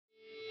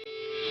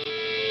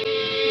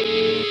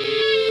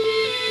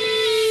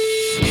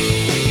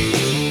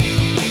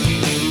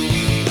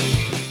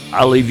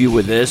I'll leave you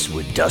with this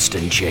with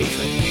Dustin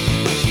Chafin.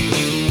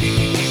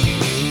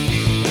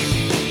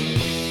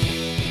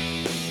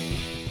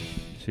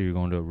 So you're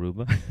going to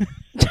Aruba?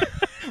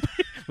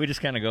 We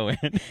just kind of go in.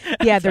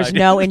 Yeah, there's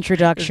no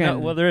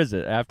introduction. Well, there is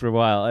it. After a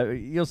while,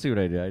 you'll see what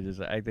I do.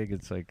 I think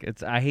it's like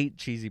I hate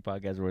cheesy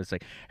podcasts where it's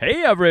like,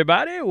 "Hey,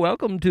 everybody,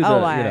 welcome to the."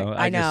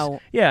 I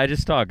know. I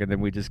just talk and then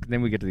we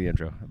get to the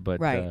intro. But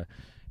Right.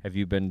 have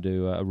you been to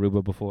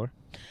Aruba before?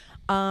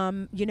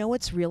 You know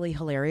what's really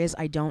hilarious?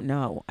 I don't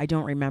know. I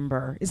don't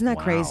remember. Isn't that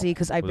Wow. crazy?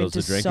 Because I've Were been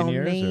those to the so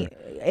drinking many.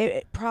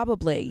 years,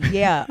 Probably,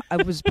 yeah. I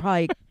was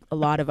probably a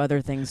lot of other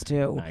things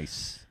too.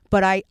 Nice.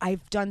 But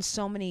I've done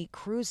so many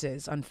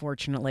cruises,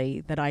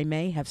 unfortunately, that I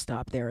may have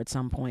stopped there at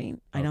some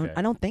point. I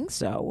don't think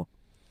so.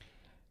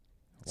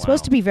 It's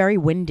supposed Wow. to be very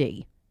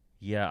windy.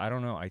 Yeah, I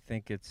don't know. I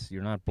think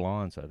you're not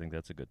blonde, so I think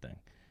that's a good thing.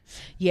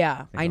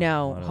 Yeah, I think a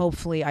know. lot of-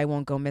 Hopefully, I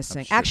won't go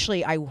missing. sure.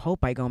 Actually, I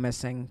hope I go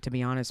missing. To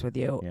be honest with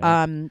you,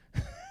 Yeah.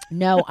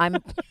 no, I'm.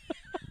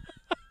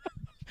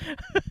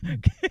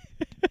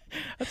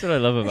 That's what I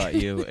love about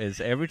you is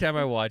every time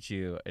I watch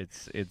you,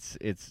 it's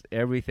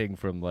everything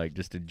from like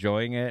just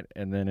enjoying it,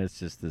 and then it's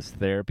just this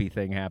therapy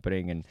thing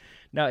happening, and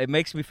now it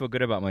makes me feel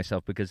good about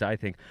myself because I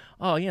think,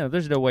 oh,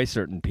 there's no way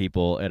certain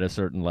people at a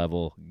certain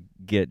level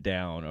get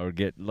down or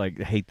get like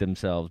hate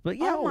themselves, but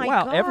Oh my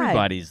wow, God.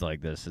 everybody's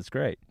like this. It's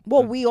great.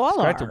 Well, we all It's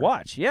are. great to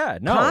watch. Yeah,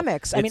 no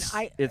Comics. I mean,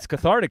 it's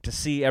cathartic to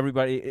see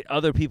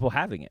other people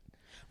having it.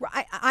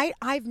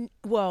 I've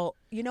well,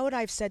 you know what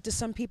I've said to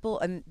some people,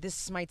 and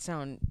this might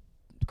sound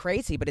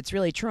crazy, but it's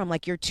really true. I'm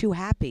like, you're too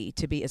happy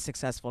to be a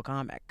successful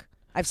comic.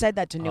 I've said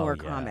that to newer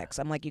yeah. comics.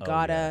 I'm like, you Oh,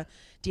 gotta yeah.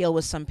 deal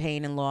with some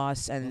pain and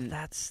loss, Well, and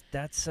that's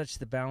such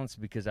the balance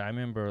because I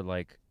remember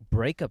like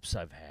breakups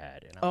I've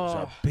had and I was Oh.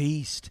 a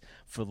beast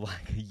for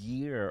like a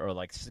year or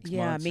like 6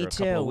 Yeah, months me or a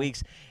couple of too.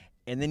 weeks,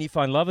 and then you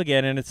find love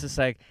again and it's just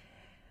like,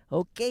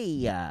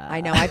 okay,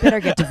 I know I better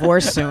get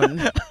divorced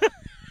soon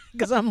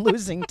because I'm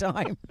losing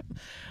time.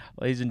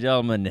 Ladies and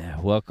gentlemen,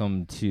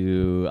 welcome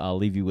to I'll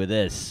Leave You With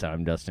This.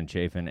 I'm Dustin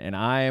Chafin, and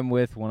I am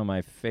with one of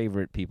my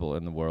favorite people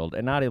in the world.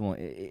 And not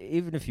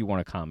even if you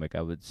weren't a comic,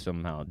 you would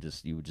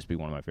just be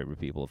one of my favorite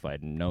people if I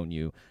had known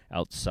you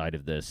outside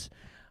of this.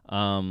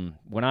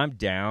 When I'm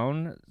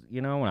down,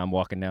 when I'm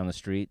walking down the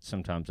street,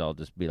 sometimes I'll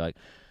just be like,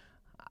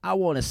 I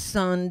want a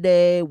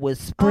sundae with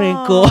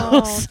sprinkles.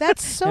 Oh,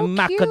 that's so and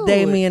cute.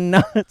 macadamia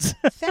nuts.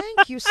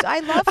 Thank you.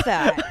 I love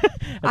that.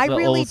 I an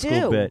really old school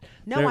do. bit.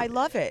 No, There- I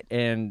love it.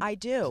 And I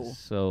do.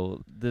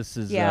 So this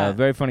is Yeah. a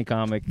very funny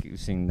comic. You've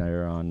seen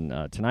her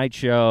on Tonight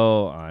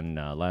Show, on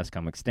Last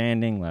Comic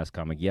Standing, Last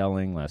Comic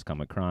Yelling, Last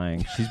Comic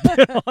Crying. She's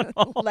been on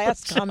all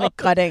Last the comic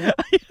cutting.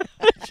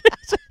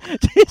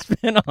 She's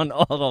been on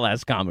all the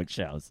Last Comic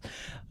shows,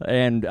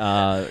 and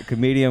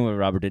comedian with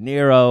Robert De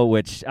Niro.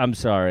 Which I'm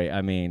sorry,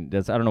 I mean, I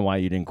don't know why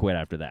you didn't quit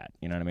after that.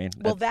 You know what I mean?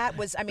 Well, that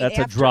was. I mean, that's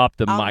after, a drop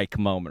the I'll- mic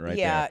moment right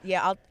yeah, there.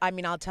 yeah.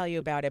 I'll tell you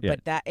about it. Yeah.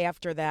 But that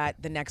after that,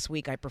 the next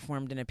week I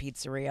performed in a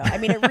pizzeria. I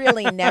mean, it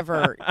really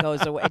never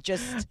goes away. It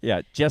just.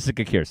 Yeah,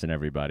 Jessica Kirsten,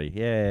 everybody.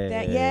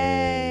 Yay.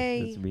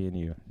 Yay. That's me and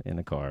you in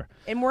the car.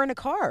 And we're in a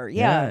car.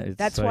 Yeah, Yeah, it's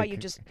that's why like- you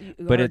just. You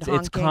But heard it's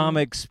honking.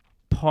 comics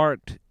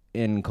parked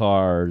in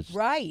cars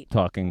Right.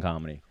 talking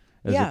comedy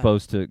as Yeah.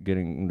 opposed to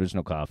there's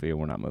no coffee or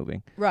we're not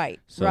moving. Right.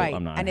 So right.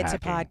 I'm not and it's a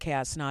hacking.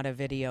 podcast, not a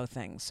video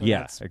thing. So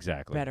Yeah, that's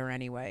exactly. better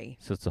anyway.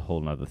 So it's a whole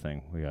nother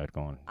thing we got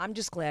going. I'm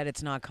just glad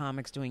it's not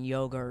comics doing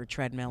yoga or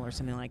treadmill or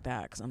something like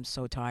that because I'm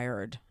so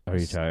tired. Are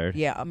you tired?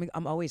 Yeah,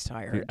 I'm always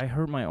tired. Dude, I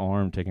hurt my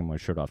arm taking my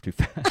shirt off too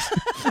fast.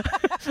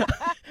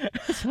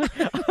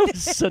 I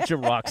was such a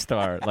rock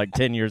star like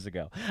 10 years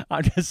ago.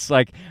 I'm just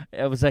like,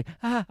 I was like,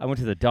 I went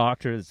to the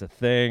doctor. It's a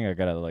thing. I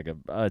got I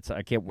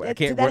can't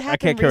Did that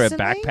happen carry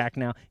recently? a backpack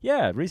now.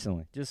 Yeah,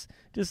 recently. Just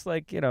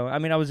like, I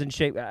mean, I was in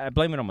shape. I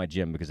blame it on my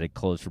gym because they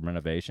closed for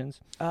renovations.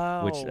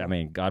 Oh. Which, I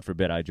mean, God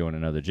forbid I join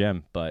another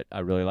gym, but I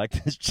really like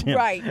this gym.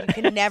 Right. You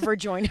can never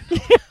join.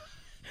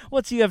 Well,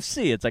 it's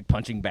UFC. It's like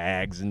punching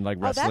bags and like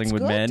Oh, that's wrestling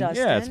with good, men. Yeah, it's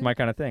Dustin. my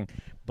kind of thing.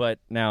 But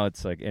now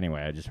it's like,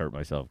 anyway, I just hurt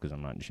myself because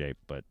I'm not in shape.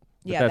 But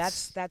Yeah,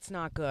 that's that's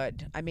not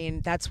good. I mean,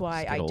 that's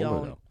why Just get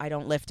older, though. I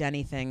don't lift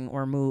anything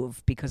or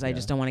move because I Yeah.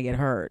 just don't want to get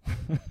hurt.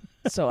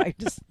 So I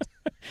just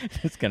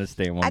it's gonna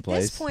stay in one at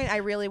place. this point I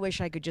really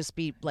wish I could just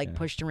be like Yeah.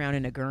 pushed around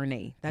in a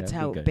gurney. That's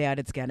That'd how be good. bad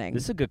it's getting.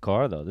 This is a good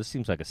car, though. This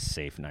seems like a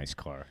safe, nice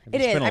car. Have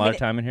It you is. spent a I lot mean, of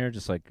time in here,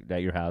 just like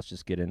at your house,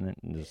 just get in it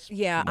and just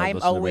Yeah, listen I'm to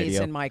the always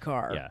radio? in my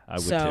car. Yeah, I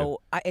would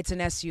so it's an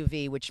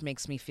SUV, which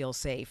makes me feel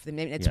safe. And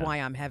it's Yeah. why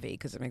I'm heavy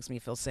because it makes me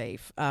feel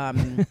safe.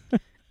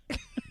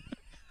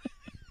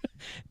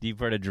 Do you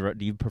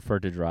prefer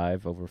to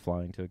drive over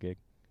flying to a gig?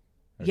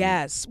 Or do you-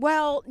 Yes.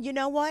 Well, you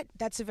know what?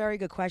 That's a very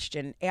good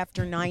question.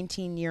 After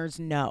 19 years,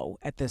 no,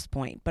 at this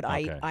point. But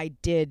Okay. I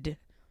did,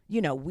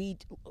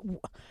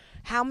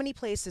 how many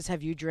places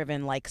have you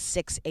driven like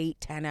 6, 8,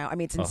 10 hours? I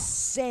mean, it's Yeah,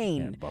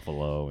 insane.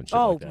 Buffalo and shit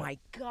Oh, like that. my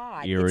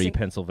God. Erie, It's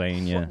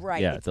Pennsylvania.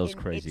 right. Yeah, It's those in-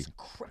 crazy. it's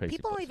crazy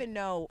people don't places. even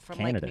know from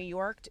Canada. like New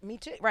York. Me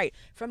too. Right.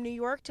 From New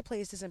York to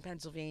places in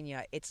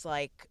Pennsylvania, it's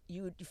like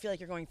you feel like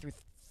you're going through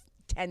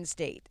 10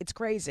 states. It's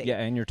crazy. Yeah,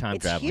 and you're time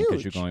It's traveling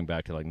because you're huge. going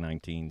back to like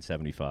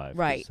 1975. 'cause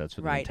Right. That's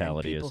what right. the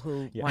mentality and is. people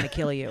who Yeah. want to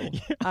kill you.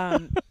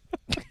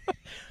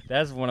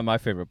 That's one of my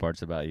favorite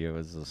parts about you.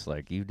 Is just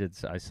like you did.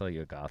 I saw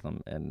you at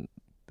Gotham, and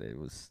it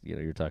was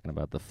you're talking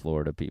about the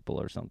Florida people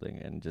or something,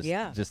 and just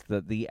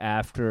the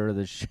after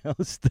the show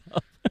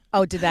stuff.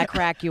 Oh, did that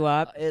crack you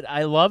up?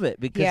 I love it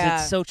because Yeah.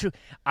 it's so true.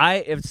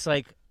 It's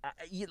like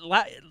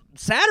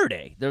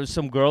Saturday. There was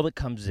some girl that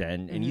comes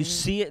in, and you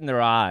see it in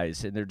their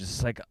eyes, and they're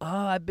just like, "Oh,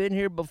 I've been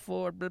here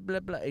before." Blah blah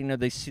blah.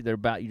 They see they're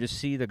about. You just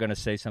see they're going to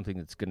say something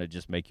that's going to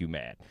just make you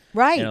mad.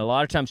 Right. And a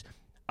lot of times,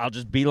 I'll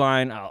just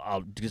beeline.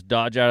 I'll just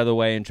dodge out of the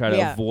way and try to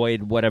Yeah.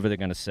 avoid whatever they're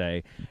going to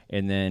say.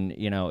 And then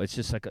it's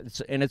just like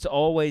it's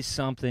always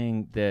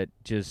something that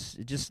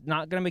just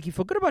not going to make you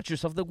feel good about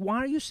yourself. Like, why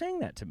are you saying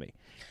that to me?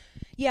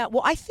 Yeah,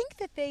 well, I think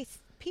that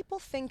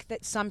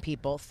some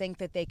people think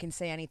that they can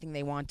say anything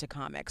they want to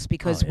comics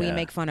because we yeah.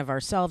 make fun of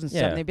ourselves and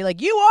stuff. Yeah. And they'd be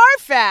like, "You are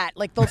fat."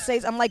 Like they'll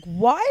say, I'm like,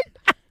 "What?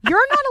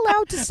 You're not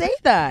allowed to say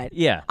that."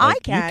 Yeah, I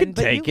like, can. You can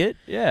but take it.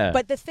 Yeah,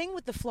 But the thing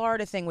with the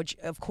Florida thing, which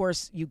of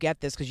course you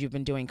get this because you've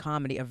been doing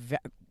comedy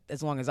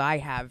as long as I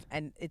have,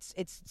 and it's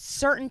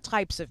certain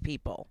types of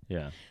people.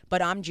 yeah.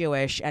 But I'm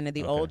Jewish, and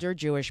the Okay. older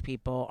Jewish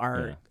people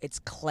are. Yeah. It's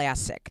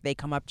classic. They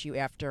come up to you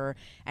after,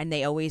 and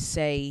they always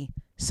say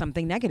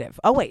something negative.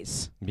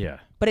 Always. Yeah.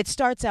 But it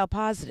starts out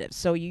positive,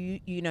 so you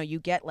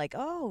get like,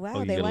 oh wow,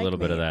 You they get like a little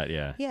me. bit of that,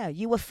 yeah. Yeah,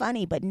 you were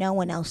funny, but no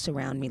one else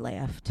around me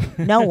laughed.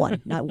 No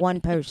one, not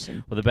one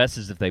person. Well, the best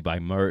is if they buy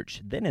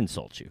merch, then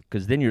insult you,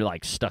 because then you're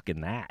like stuck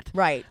in that.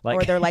 Right, Like-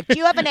 or they're like, "Do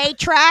you have an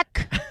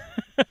 8-track?"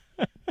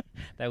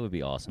 That would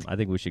be awesome. I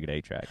think we should get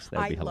 8-tracks. That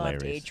would be I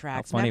hilarious. loved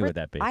 8-tracks. How funny Remember, would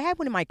that be? I had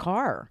one in my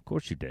car. Of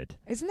course you did.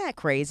 Isn't that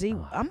crazy?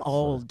 Oh, I'm so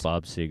old.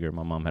 Bob Seger.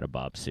 My mom had a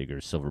Bob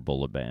Seger Silver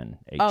Bullet Band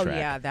 8-track. Oh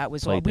yeah, that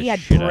was all. Played the We had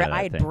shit out of bread. that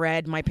I had thing.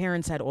 bread. My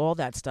parents had all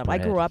that stuff. I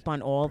grew Bread. up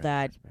on all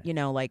Bread. that.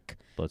 Like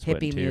Blood, Sweat,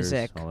 and hippie Tears,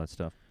 music. all that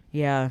stuff.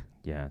 Yeah.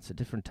 Yeah, it's a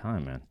different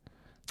time, man.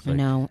 It's I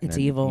know, it's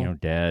and, evil.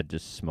 Dad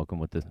just smoking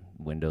with the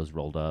windows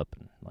rolled up.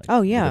 And, like,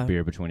 Oh, with yeah. a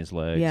beer between his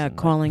legs. Yeah, and,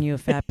 calling you a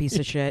fat piece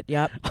of shit.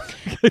 Yep.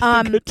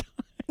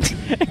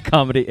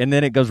 comedy, and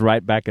then it goes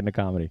right back into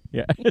comedy.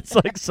 Yeah, it's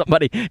like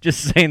somebody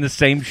just saying the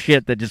same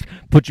shit that just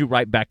puts you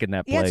right back in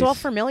that place. Yeah, it's all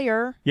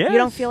familiar. Yes. You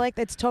don't feel like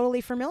it's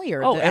totally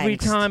familiar. Oh, the every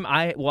angst. time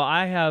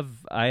I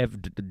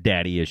have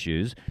daddy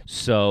issues.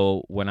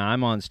 So when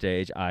I'm on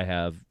stage, I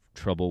have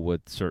trouble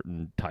with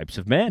certain types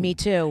of men. Me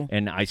too.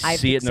 And I have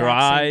see the it in their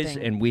exact same eyes,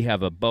 thing. and we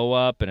have a bow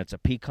up, and it's a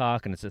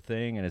peacock, and it's a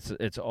thing, and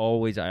it's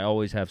always I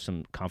always have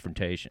some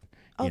confrontation.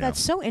 Oh, you know? that's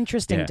so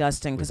interesting, Yeah,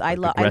 Dustin, because with, I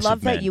like, love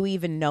aggressive that men. you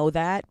even know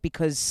that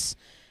because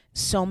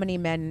so many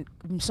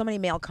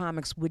male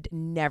comics would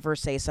never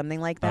say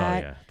something like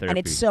that. yeah. And Therapy,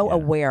 it's so yeah.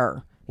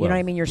 aware. You know what I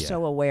Well, mean? You're yeah.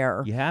 so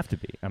aware. You have to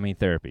be. I mean,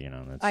 therapy.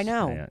 That's, I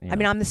know. yeah, I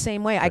mean, I'm the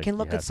same way. I like, can you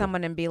look have at to.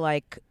 someone and be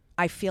like,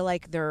 I feel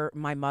like they're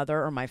my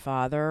mother or my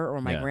father or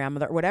my Yeah.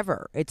 grandmother or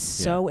whatever. It's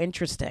so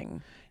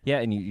interesting. Yeah,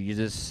 and you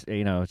just,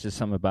 it's just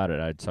something about it.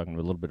 I was talking a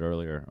little bit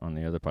earlier on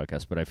the other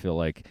podcast, but I feel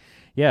like,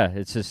 yeah,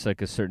 it's just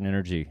like a certain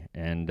energy.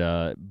 And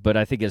but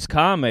I think as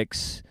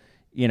comics,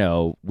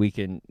 we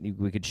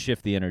could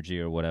shift the energy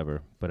or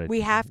whatever. But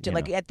We have to. you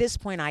Like, know. at this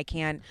point,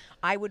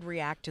 I would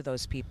react to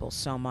those people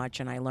so much,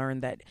 and I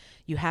learned that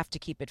you have to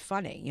keep it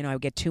funny. I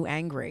would get too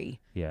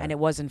angry, Yeah. and it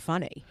wasn't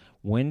funny.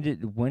 When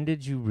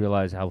did you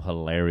realize how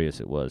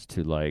hilarious it was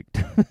to like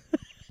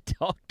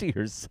talk to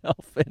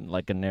yourself in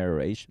like a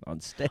narration on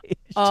stage?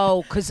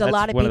 Oh, because a That's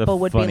lot of one of the people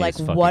would be like,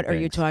 funniest "What fucking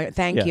are you things. talking?"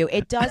 Thank Yeah. you.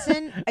 It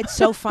doesn't. It's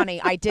so funny.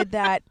 I did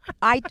that.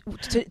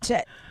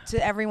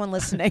 To everyone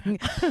listening,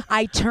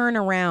 I turn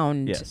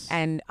around Yes.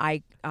 and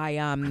I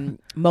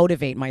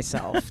motivate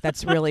myself.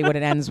 That's really what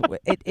it ends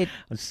with.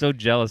 I'm so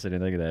jealous. I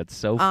didn't think of that. It's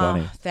so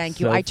funny. Thank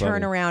you. So I turn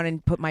funny. around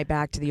and put my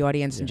back to the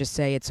audience and just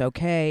say, "It's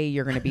okay.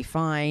 You're going to be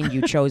fine.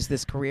 You chose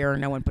this career.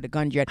 No one put a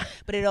gun to your head."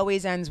 But it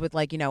always ends with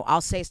like,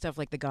 I'll say stuff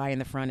like, "The guy in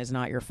the front is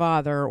not your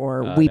father,"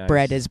 or Oh, "Wheat nice.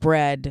 bread is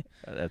bread."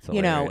 That's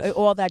hilarious.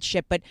 All that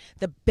shit. But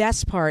the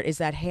best part is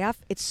that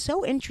it's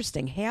so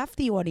interesting. Half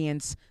the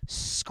audience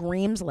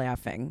screams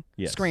laughing,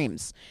 Yes.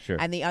 screams. Sure.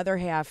 And the other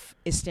half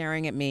is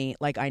staring at me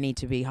like I need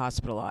to be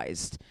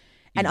hospitalized.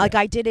 And Yeah. like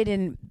I did it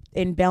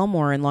in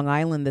Belmore in Long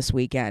Island this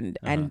weekend,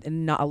 Uh-huh.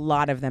 and not, a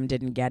lot of them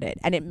didn't get it.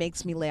 And it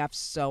makes me laugh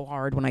so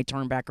hard when I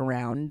turn back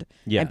around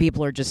Yeah. and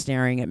people are just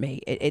staring at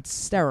me. It's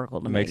hysterical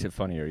to It me. makes it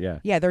funnier. Yeah.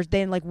 Yeah, they're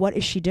like, what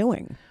is she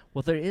doing?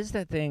 Well, there is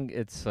that thing.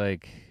 It's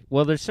like,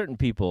 there's certain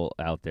people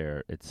out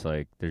there. It's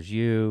like there's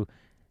you,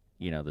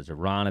 there's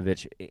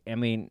Aronovich. I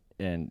mean,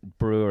 and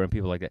Brewer and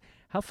people like that.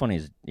 How funny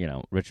is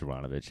Rich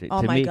Aronovich?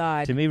 Oh, to my me,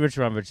 God. To me, Rich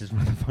Aronovich is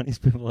one of the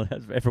funniest people that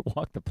has ever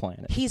walked the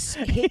planet.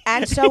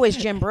 And so is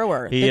Jim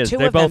Brewer. He the is. two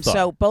They of them. both are.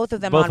 So both of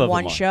them Both on of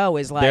one them are. show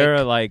is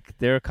like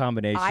they're a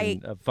combination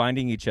I- of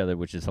finding each other,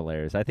 which is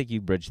hilarious. I think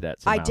you bridged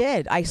that somehow. I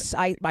did. I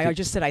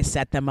just said I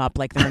set them up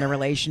like they're in a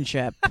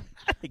relationship.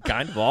 They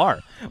kind of are.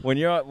 When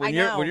you're when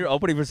know. you're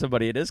opening for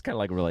somebody, it is kind of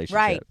like a relationship.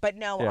 Right. But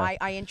no, Yeah.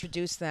 I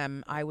introduced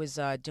them. I was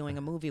doing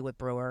a movie with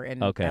Brewer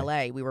in Okay.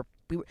 L.A. We were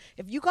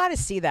if you got to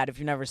see that, if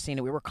you've never seen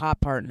it, we were cop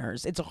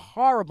partners. It's a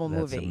horrible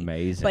That's movie.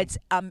 amazing. But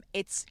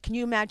it's. Can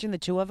you imagine the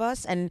two of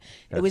us? And it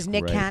That's was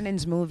Nick great.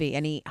 Cannon's movie,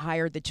 and he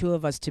hired the two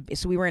of us to.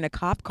 So we were in a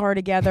cop car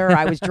together.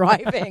 I was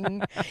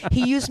driving.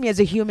 He used me as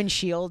a human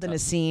shield in a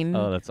scene.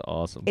 Oh, that's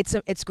awesome.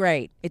 It's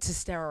great. It's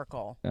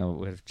hysterical. Oh,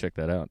 we have to check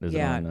that out. Is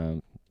Yeah. it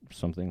on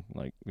something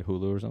like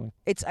Hulu or something?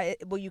 It's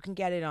well, you can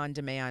get it on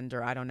demand,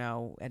 or I don't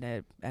know, at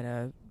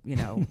a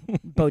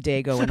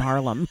bodega in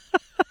Harlem.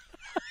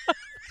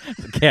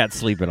 The cat's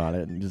sleeping on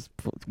it, and just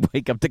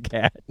wake up the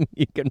cat, and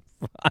you can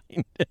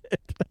find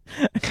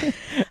it.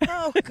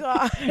 Oh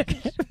God.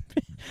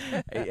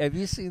 Have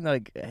you seen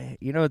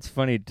it's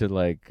funny to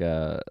like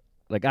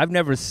I've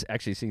never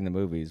actually seen the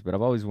movies, but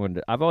I've always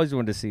wanted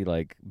to see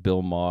like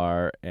Bill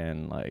Maher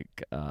and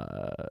like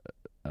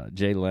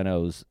Jay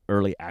Leno's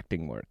early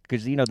acting work,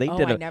 because they did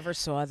I never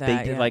saw that.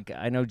 they did yeah.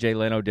 I know Jay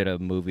Leno did a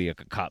movie, a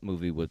cop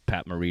movie with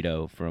Pat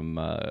Morita from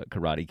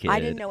Karate Kid. I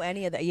didn't know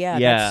any of that. Yeah,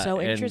 that's so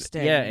and,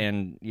 interesting. Yeah,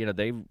 and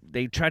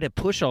they try to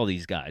push all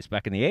these guys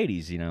back in the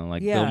 80s,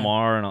 like Yeah. Bill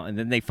Maher and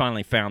then they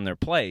finally found their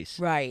place.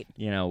 Right.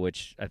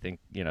 Which I think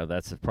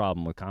that's the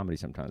problem with comedy.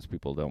 Sometimes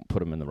people don't put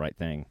them in the right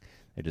thing.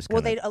 They just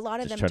Well, kinda a lot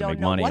of just them try to don't make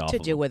know money what off to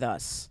of do them. with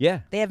us. Yeah.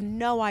 They have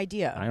no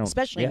idea, I don't-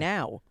 especially yeah.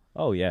 now.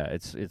 Oh yeah,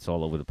 it's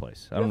all over the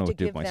place. I You don't know have what to to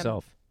do with give them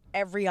myself.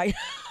 Every I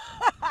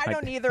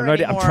don't either I'm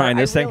anymore. trying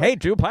this I thing. really- Hey,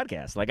 do a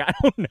podcast. Like I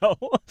don't know.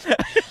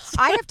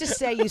 I have to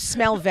say, you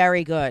smell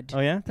very good. Oh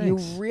yeah, You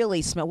thanks.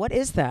 really smell. What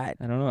is that?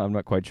 I don't know. I'm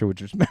not quite sure what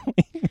you're smelling.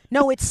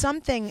 No, it's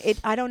something.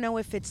 I don't know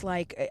if it's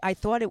like. I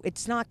thought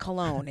it's not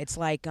cologne. It's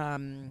like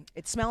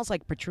it smells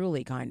like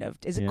patchouli, kind of.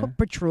 Is it Yeah. called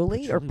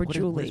patchouli or What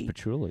patchouli? is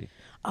patchouli?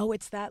 Oh,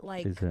 it's that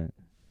like Is that?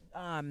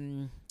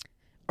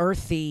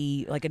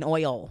 earthy, like an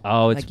oil.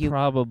 Oh, it's like you,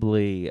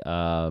 probably.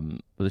 Well,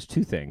 there's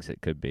two things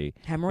it could be.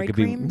 hemorrhoid It could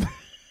cream. be.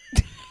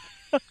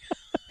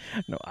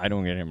 No, I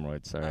don't get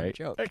hemorrhoids. All I'm right.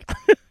 joking.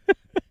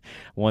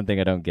 One thing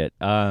I don't get.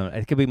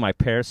 It could be my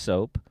Pear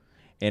soap,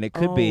 and it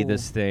could be Oh.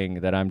 this thing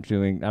that I'm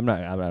doing. I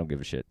don't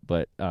give a shit,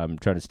 but I'm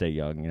trying to stay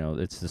young.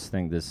 It's this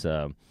thing.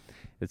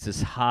 It's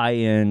this high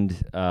end.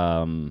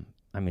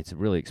 It's a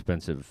really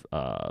expensive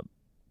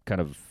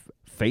kind of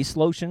face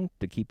lotion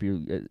to keep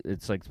you.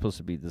 It's like supposed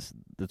to be this.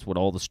 That's what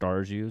all the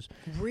stars use,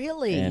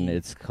 Really? and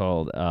it's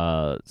called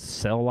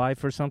Cell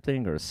Life or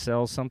something, or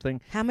Cell something.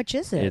 How much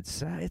is it?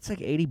 It's like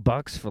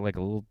 $80 for like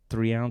a little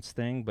 3-ounce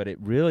thing, but it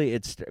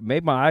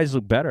made my eyes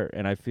look better,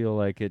 and I feel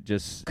like it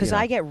just Because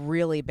I get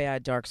really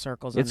bad dark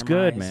circles. it's under my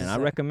good, eyes. man. Is I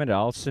it- recommend it.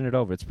 I'll send it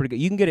over. It's pretty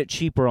good. You can get it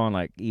cheaper on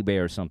like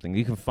eBay or something.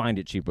 You can find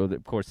it cheaper.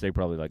 Of course, they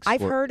probably like. I've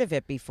squirt- heard of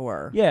it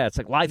before. Yeah, it's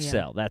like Life Yeah.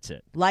 Cell. That's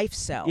it. Life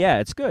Cell. Yeah,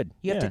 it's good.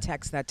 You have Yeah. to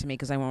text that to me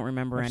because I won't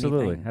remember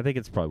Absolutely. anything. I think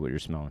it's probably what you're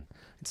smelling.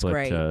 It's but,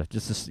 great.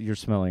 You're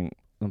smelling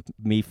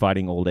me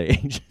fighting old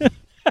age.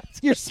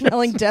 You're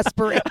smelling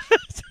desperate.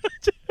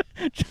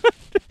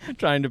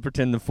 Trying to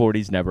pretend the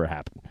 40s never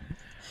happened.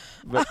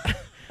 But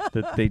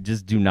that they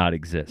just do not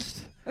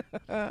exist.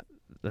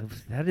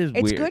 That is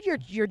It's weird.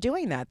 good you're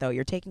doing that though.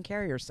 You're taking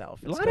care of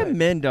yourself. A It's lot of good.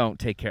 men don't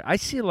take care. I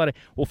see a lot of.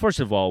 Well, first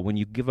of all, when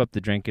you give up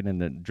the drinking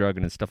and the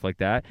drugging and stuff like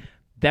that,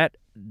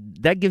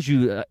 that gives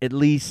you at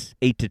least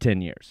 8 to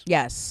 10 years.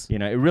 Yes. It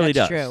really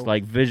That's does. true.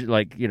 Like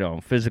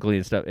physically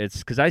and stuff. It's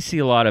because I see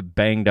a lot of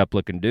banged up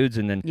looking dudes,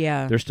 and then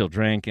Yeah. they're still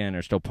drinking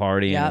or still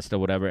partying Yep. and still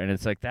whatever, and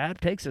it's like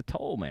that takes a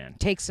toll, man.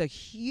 Takes a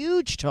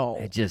huge toll.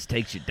 It just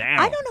takes you down.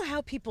 I don't know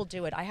how people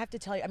do it. I have to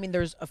tell you. I mean,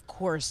 there's of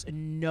course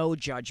no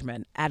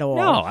judgment at all.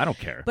 No, I don't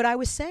care. But I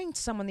was saying to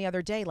someone the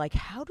other day, like,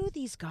 how do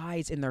these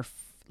guys in their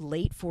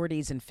late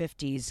 40s and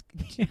 50s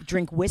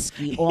drink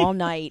whiskey all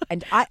night?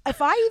 And I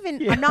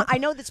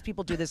know this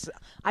people do this.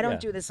 I don't Yeah.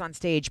 do this on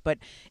stage, but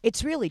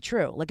it's really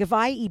true. Like, if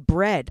I eat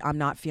bread, I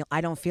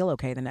don't feel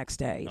okay the next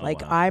day. Oh,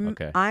 like, wow.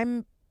 Okay.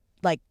 I'm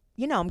like,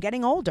 I'm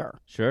getting older.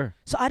 Sure.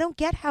 So I don't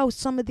get how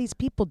some of these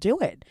people do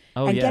it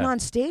Oh, and yeah. get on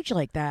stage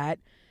like that.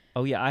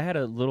 Oh yeah, I had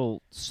a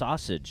little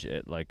sausage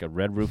at like a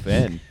Red Roof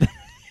Inn.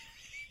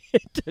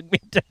 It took me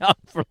down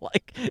for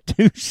like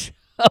 2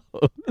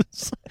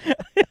 shows.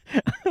 It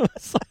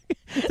was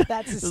like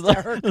That's little,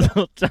 hysterical.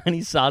 little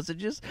tiny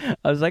sausages.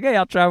 I was like, hey,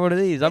 I'll try one of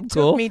these. I'm It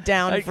cool. took me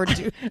down I- for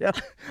 2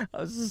 I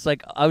was just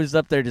like, I was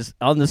up there just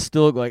on the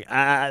stool going,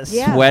 Yeah.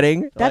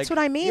 sweating. That's Like, what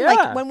I mean.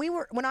 yeah.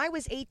 Like when I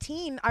was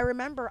 18, I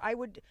remember I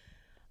would,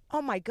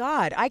 oh my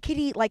God, I could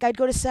eat, like I'd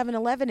go to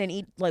 7-Eleven and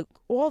eat like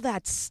all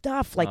that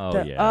stuff. Like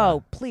Oh, yeah.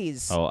 oh,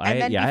 please. Oh, and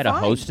then I be had a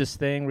fine. Hostess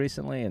thing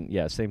recently, and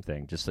yeah, same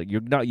thing. Just like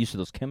you're not used to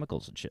those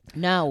chemicals and shit.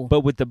 No.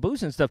 But with the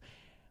booze and stuff,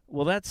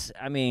 well, that's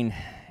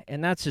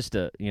just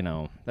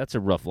that's a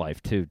rough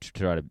life too to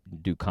try to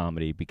do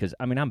comedy because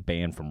I'm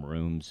banned from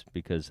rooms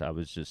because I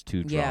was just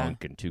too Yeah.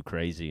 drunk and too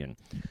crazy and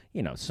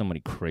so many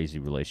crazy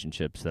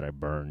relationships that I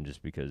burned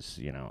just because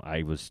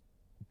I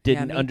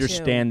didn't me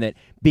understand that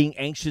being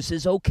anxious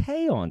is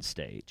okay on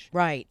stage.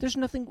 Right. There's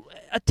nothing.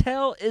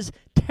 Attell is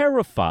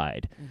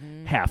terrified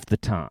Mm-hmm. half the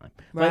time.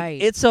 Right.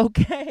 Like, it's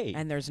okay.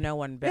 And there's no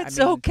one. It's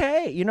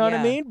okay. You know what I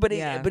yeah, mean? But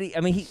yeah.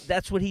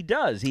 that's what he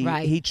does.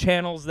 Right. He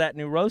channels that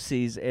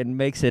neuroses and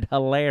makes it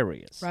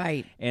hilarious.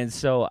 Right. And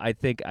so I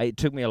think it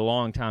took me a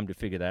long time to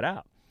figure that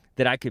out.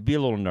 That I could be a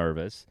little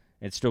nervous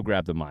and still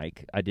grab the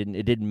mic. It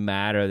didn't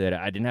matter that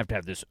I didn't have to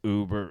have this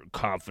uber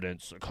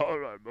confidence. Like,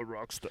 oh, I'm a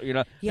rock star. You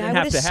know. Yeah, I didn't I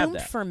have would to have assume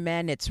that. for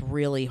men it's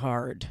really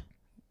hard.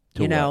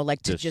 To You know, what?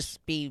 like to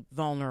just be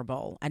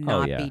vulnerable and Oh,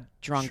 not yeah. be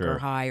drunk Sure. or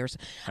high or.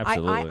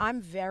 Absolutely.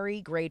 I'm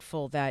very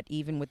grateful that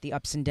even with the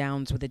ups and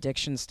downs with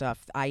addiction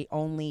stuff, I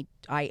only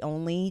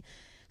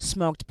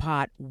smoked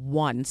pot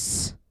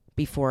once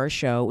before a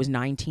show. It was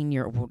 19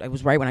 years. It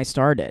was right when I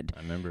started.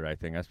 I remember. I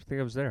think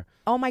I was there.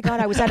 Oh my God!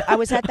 I was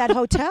at that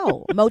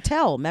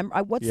motel.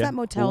 Remember what's that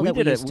motel that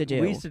we used to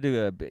do? We used to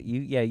do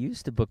you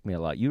used to book me a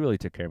lot. You really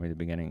took care of me at the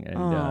beginning,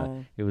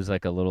 and it was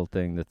like a little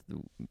thing that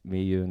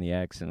me, you, and the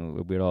ex,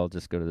 and we'd all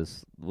just go to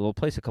this little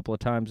place a couple of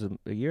times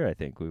a year. I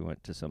think we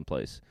went to some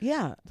place.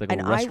 Yeah, It's like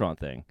a restaurant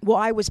thing. Well,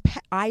 I was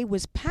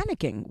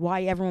panicking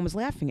why everyone was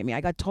laughing at me.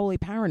 I got totally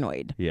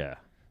paranoid. Yeah.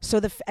 So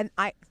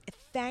I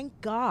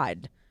thank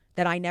God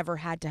that I never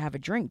had to have a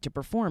drink to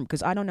perform,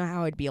 because I don't know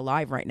how I'd be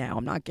alive right now.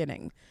 I'm not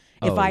kidding.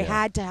 If I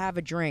had to have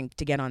a drink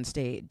to get on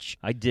stage,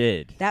 I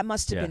did. that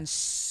must have been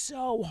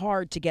so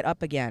hard to get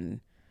up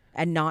again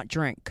and not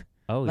drink.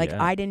 Oh, Like,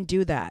 yeah. I didn't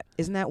do that.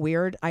 Isn't that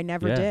weird? I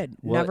never did.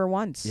 Well, Never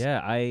once.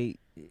 Yeah, I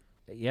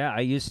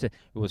used to. It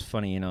was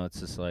funny, it's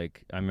just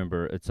like, I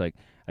remember, it's like,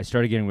 I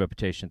started getting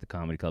reputation at the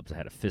comedy clubs. I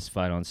had a fist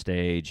fight on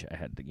stage. I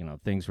had,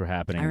 things were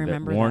happening I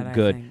remember that weren't that, I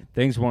good. think.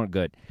 Things weren't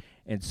good.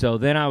 And so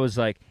then I was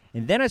like,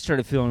 and then I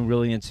started feeling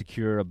really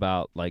insecure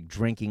about, like,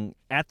 drinking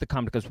at the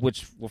comedy clubs,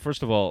 which, well,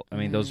 first of all, I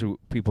mean, those are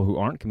people who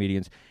aren't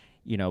comedians.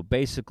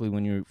 Basically,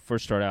 when you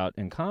first start out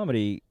in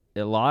comedy,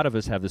 a lot of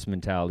us have this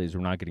mentality is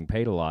we're not getting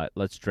paid a lot.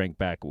 Let's drink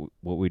back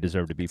what we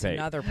deserve to be paid.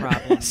 Another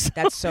problem.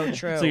 That's so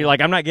true. So you're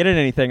like, I'm not getting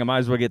anything. I might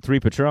as well get 3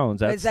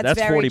 Patrons. That's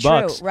very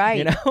 $40, true,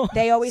 right?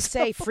 They always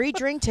say free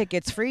drink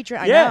tickets, free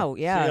drink. Yeah. I know,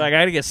 yeah. So you're like, I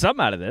got to get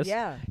something out of this.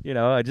 Yeah.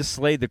 I just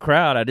slayed the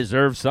crowd. I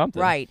deserve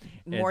something. Right.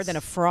 More than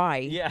a fry.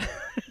 Yeah.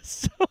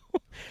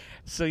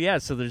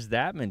 So there's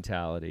that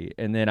mentality.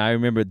 And then I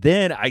remember,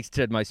 I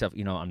said to myself,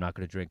 I'm not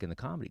going to drink in the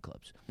comedy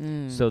clubs.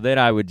 So then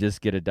I would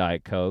just get a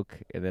Diet Coke,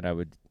 and then I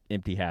would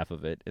empty half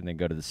of it and then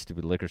go to the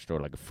stupid liquor store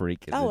like a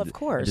freak. And of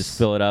course. And just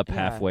fill it up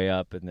halfway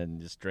up and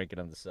then just drink it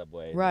on the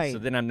subway. Right. So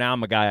then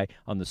I'm a guy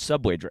on the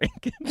subway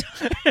drinking.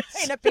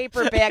 In a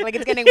paper bag, like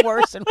it's getting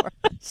worse and worse.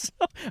 So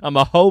I'm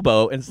a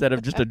hobo instead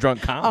of just a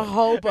drunk comic. A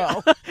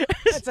hobo.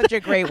 That's such a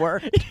great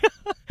word.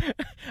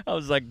 I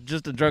was like,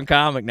 just a drunk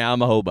comic, now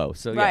I'm a hobo.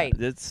 So Right.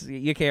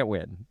 you can't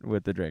win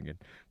with the drinking.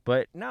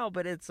 But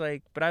it's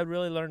like, but I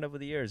really learned over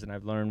the years, and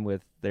I've learned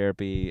with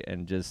therapy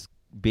and just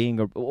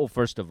being,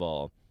 first of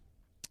all,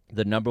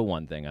 the number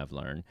one thing I've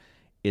learned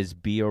is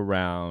be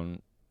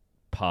around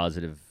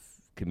positive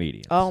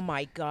comedians. Oh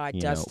my God,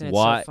 Dustin, it's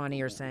so funny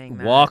you're saying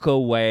that. Walk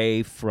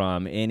away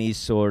from any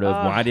sort of,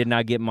 why didn't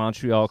I get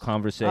Montreal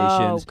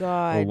Conversations? Oh,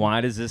 God. Or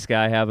why does this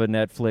guy have a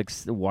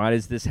Netflix? Why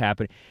does this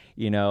happen?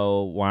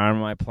 Why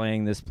am I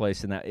playing this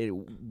place and that?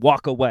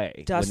 Walk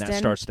away Dustin, when that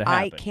starts to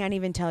happen. I can't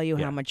even tell you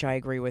Yeah. how much I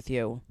agree with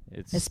you.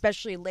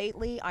 Especially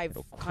lately, I've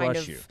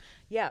crush you.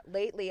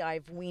 Lately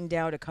I've weaned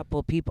out a couple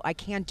of people. I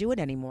can't do it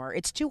anymore.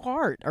 It's too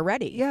hard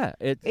already. Yeah.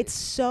 It's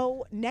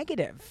so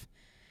negative.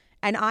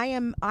 And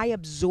I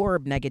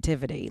absorb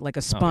negativity like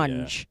a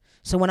sponge.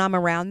 So when I'm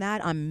around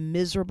that, I'm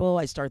miserable.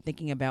 I start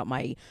thinking about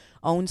my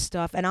own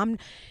stuff. And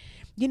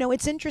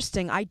it's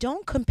interesting. I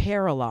don't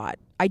compare a lot.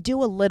 I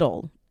do a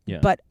little. Yeah.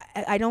 But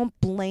I don't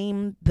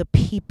blame the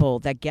people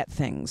that get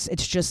things.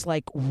 It's just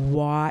like,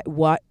 why?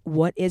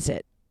 What is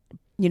it?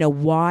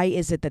 Why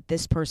is it that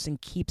this person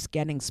keeps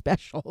getting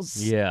specials?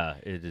 Yeah,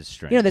 it is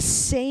strange. The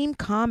same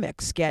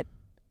comics get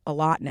a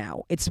lot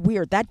now. It's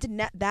weird. That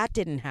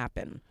didn't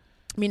happen.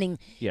 Meaning,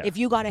 if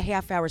you got a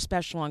half-hour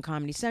special on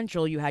Comedy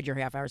Central, you had your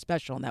half-hour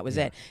special, and that was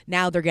it.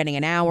 Now they're getting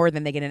an hour,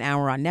 then they get an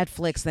hour on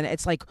Netflix. Then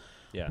it's like,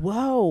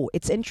 whoa,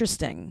 it's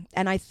interesting.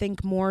 And I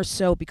think more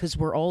so because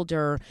we're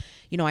older,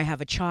 I have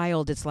a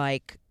child, it's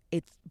like,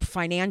 it's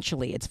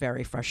financially, it's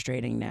very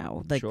frustrating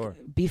now. Like,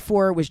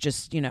 before it was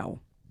just,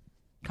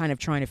 kind of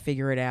trying to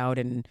figure it out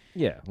and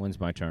when's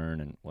my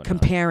turn and whatnot.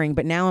 comparing.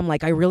 But now I'm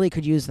like, I really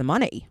could use the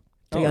money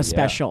to get a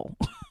special.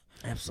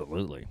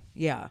 Absolutely.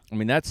 Yeah. I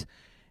mean, that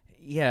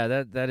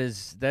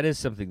is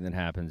something that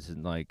happens,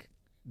 and like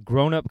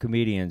grown-up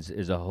comedians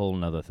is a whole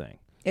nother thing.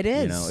 It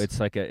is.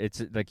 It's like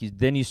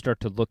then you start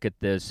to look at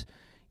this.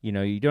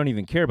 You don't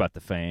even care about the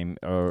fame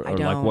or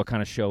like what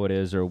kind of show it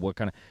is or what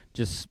kind of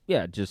just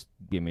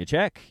give me a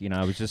check.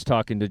 I was just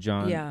talking to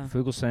John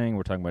Fugelsang.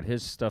 We're talking about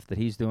his stuff that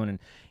he's doing, and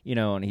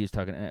and he's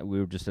talking. We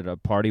were just at a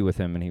party with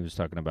him, and he was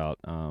talking about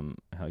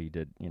how you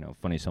did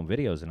Funny Home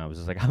Videos, and I was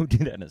just like, I would do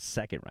that in a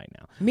second right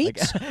now. Me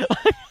too.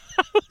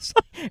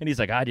 And he's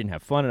like, I didn't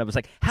have fun. And I was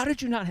like, how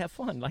did you not have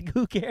fun? Like,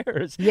 who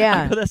cares?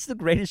 Yeah. I go, that's the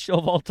greatest show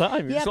of all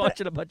time. You're Yeah, just but-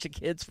 watching a bunch of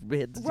kids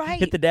Right.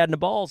 hit the dad in the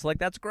balls. Like,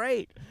 that's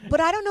great. But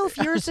I don't know if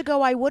years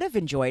ago I would have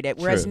enjoyed it,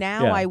 whereas True.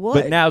 now Yeah. I would.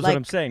 But now's like, what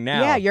I'm saying.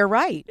 Now. Yeah, you're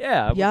right.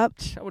 Yeah. Yep.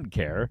 I wouldn't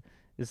care.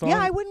 As long Yeah,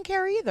 as, I wouldn't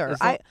care either. as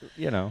long-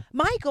 you know.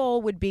 My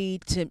goal would be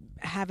to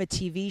have a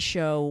TV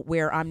show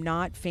where I'm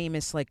not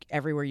famous, like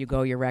everywhere you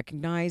go you're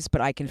recognized,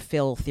 but I can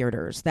fill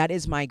theaters. That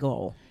is my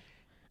goal.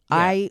 Yeah,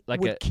 I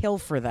like would kill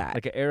for that.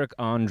 Like an Eric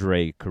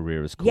Andre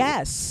career is cool.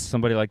 Yes.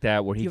 Somebody like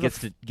that where he You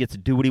have gets to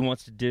do what he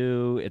wants to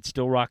do. It's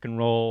still rock and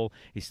roll.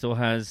 He still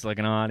has like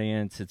an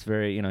audience. It's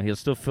very, he'll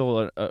still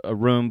fill a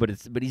room, but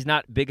he's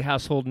not big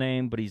household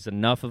name, but he's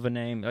enough of a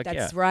name. Like,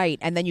 That's right.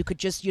 And then you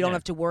could you don't Yeah.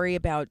 have to worry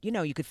about,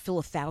 you could fill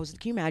 1,000.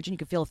 Can you imagine? You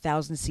could fill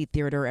 1,000-seat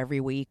theater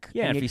every week.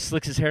 Yeah, And if he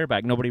slicks his hair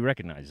back, nobody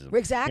recognizes him.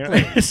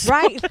 Exactly.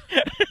 Right.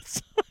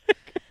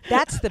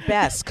 That's the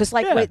best. Because,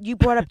 like, Yeah. what you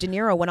brought up De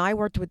Niro. When I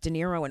worked with De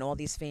Niro and all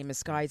these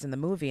famous guys in the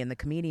movie and the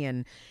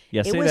comedian.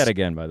 Yeah, it say was, that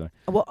again, by the way.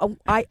 Well,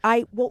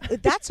 well,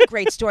 that's a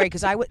great story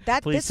because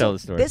Please tell the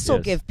story, This will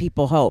yes. give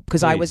people hope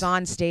because I was Please.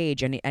 on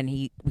stage and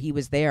he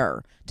was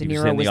there. De He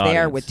was Niro in the was there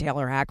audience. with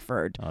Taylor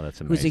Hackford, Oh, that's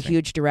who's amazing. a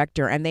huge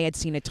director, and they had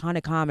seen a ton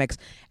of comics,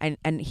 and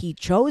he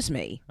chose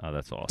me Oh,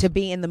 that's awesome. to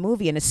be in the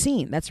movie in a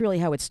scene. That's really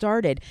how it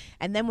started.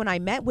 And then when I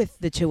met with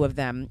the two of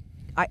them,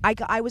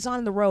 I was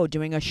on the road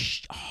doing a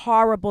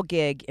horrible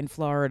gig in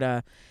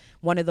Florida,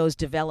 one of those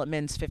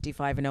developments,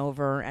 55 and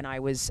over, and I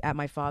was at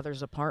my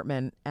father's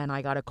apartment, and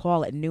I got a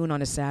call at noon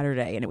on a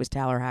Saturday, and it was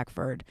Taylor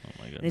Hackford. Oh,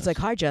 my And he's goodness. like,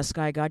 "Hi,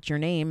 Jessica, I got your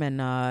name, and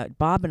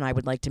Bob and I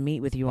would like to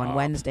meet with you on Bob.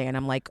 Wednesday." And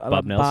I'm like,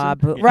 Bob Nelson?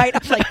 Bob, who-" right?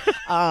 I'm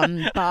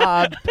like,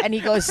 Bob, and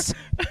he goes,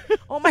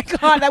 "Oh my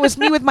God, that was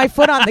me with my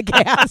foot on the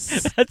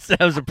gas." That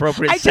sounds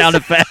appropriate I just- sound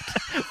effect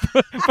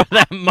for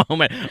that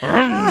moment.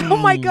 Oh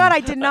my God, I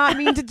did not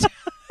mean to do.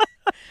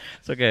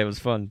 It's okay. It was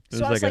fun. It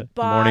So I was like like, a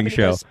Bob, morning and he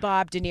show. goes,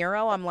 Bob De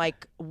Niro. I'm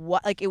like,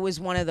 what? Like, it was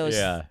one of those.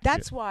 Yeah.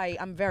 That's why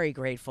I'm very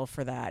grateful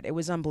for that. It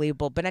was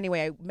unbelievable. But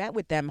anyway, I met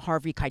with them.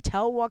 Harvey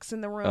Keitel walks in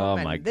the room. Oh,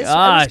 and my It was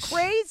gosh.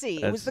 crazy.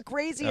 It was That's- the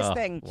craziest oh,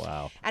 thing.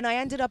 Wow. And I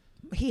ended up,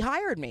 he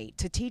hired me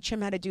to teach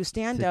him how to do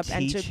stand up To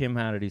and teach him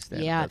how to do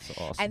stand-up. Yeah. That's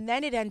awesome. And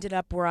then it ended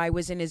up where I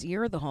was in his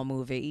ear the whole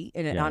movie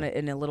in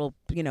a little,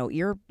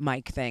 ear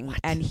mic thing.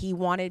 And he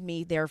wanted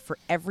me there for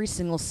every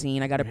single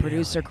scene. I got a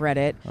producer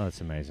credit Oh, that's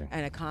amazing.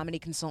 and a comedy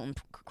consultant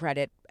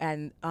credit.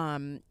 And,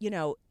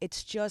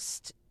 it's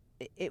just,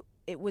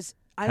 it was,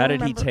 I How don't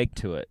did he remember. take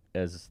to it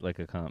as like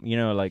a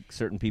like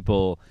certain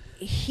people?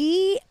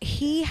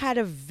 He had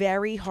a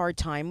very hard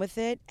time with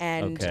it,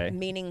 and Okay.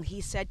 meaning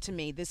he said to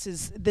me, "This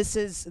is."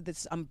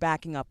 I'm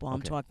backing up while I'm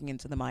Okay. talking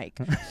into the mic.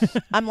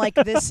 I'm like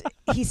this.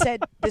 He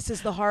said, "This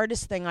is the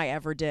hardest thing I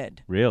ever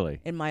did Really?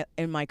 in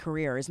my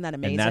career." Isn't that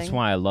amazing? And that's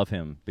why I love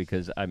him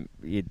because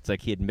it's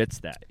like he admits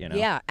that,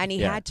 Yeah, and he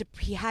Yeah.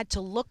 had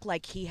to look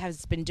like he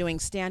has been doing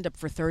stand up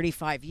for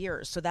 35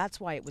 years. So that's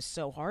why it was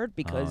so hard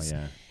because Oh,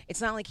 yeah.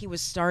 it's not like he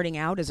was starting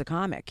out as a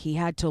comic. He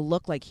had to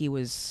look like he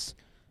was.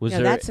 Was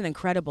That's an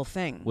incredible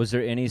thing. Was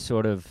there any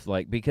sort of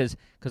like because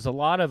a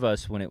lot of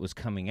us when it was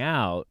coming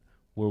out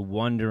were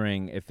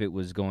wondering if it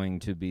was going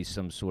to be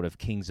some sort of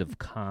Kings of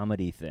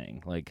Comedy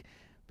thing, like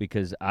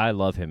because I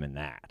love him in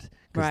that.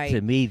 'Cause Right.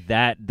 to me,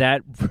 that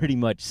pretty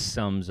much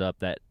sums up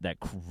that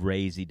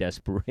crazy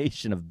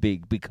desperation of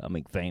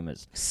becoming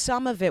famous.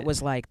 Some of it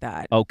was like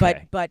that.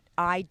 Okay. But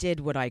I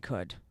did what I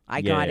could. I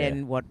Yeah, got yeah,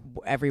 in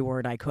every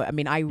word I could. I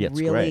mean, I Yeah, it's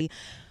really, great.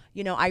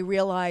 I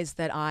realized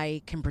that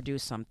I can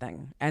produce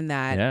something, and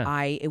that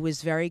Yeah. it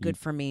was very good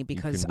for me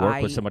because you can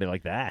work with somebody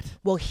like that.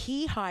 Well,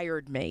 he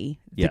hired me.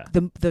 Yeah.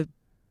 The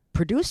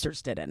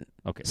producers didn't.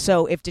 Okay.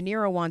 So if De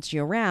Niro wants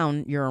you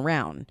around, you're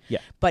around. Yeah.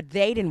 But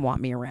they didn't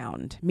want me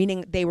around,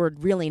 meaning they were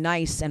really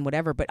nice and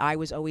whatever, but I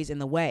was always in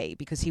the way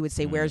because he would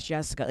say, "Where's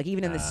Jessica?" Like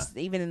even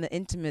in the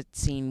intimate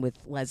scene with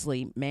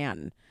Leslie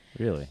Mann,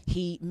 Really?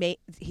 he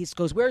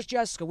goes, "Where's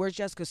Jessica? Where's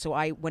Jessica?" So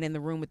I went in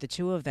the room with the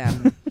two of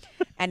them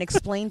and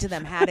explained to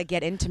them how to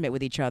get intimate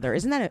with each other.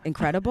 Isn't that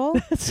incredible?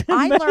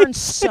 I learned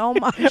so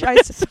much.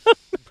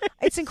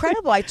 It's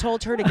incredible. I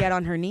told her to get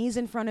on her knees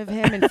in front of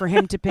him and for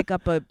him to pick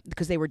up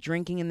because they were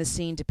drinking in the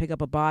scene, to pick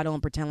up a bottle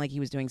and pretend like he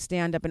was doing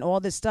stand up and all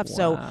this stuff.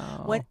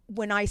 Wow. So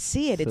when I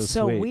see it, it's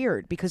So so sweet.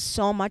 weird because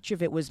so much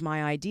of it was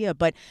my idea,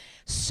 but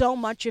so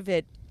much of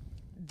it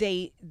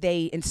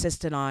they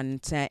insisted on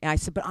saying. I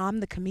said, "But I'm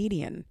the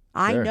comedian.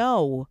 I Sure.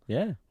 know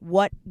Yeah.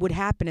 what would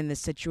happen in this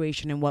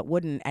situation and what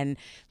wouldn't." And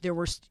there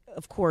were,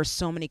 of course,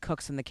 so many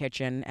cooks in the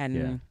kitchen,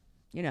 and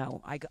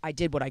I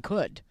did what I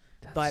could.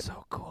 But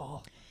so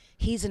cool.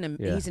 he's an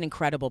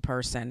incredible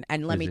person,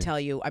 and let Is me he? tell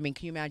you, I mean,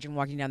 can you imagine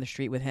walking down the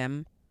street with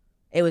him?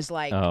 It was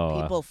like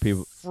people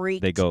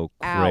freaked they go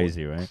out.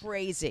 crazy, right?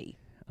 Crazy.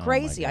 Oh, my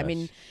Crazy. I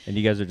mean, gosh. And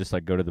you guys are just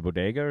like go to the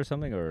bodega or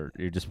something, or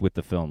you're just with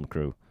the film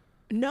crew?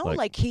 no, Like-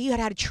 like he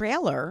had a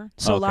trailer,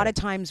 so a lot Okay. of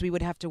times we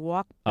would have to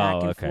walk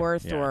back and okay,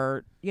 forth, yeah.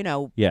 or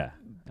Yeah.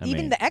 I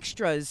even mean, the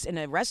extras in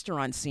a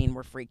restaurant scene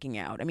were freaking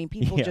out. I mean,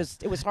 people Yeah.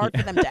 it was hard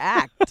for them to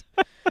act.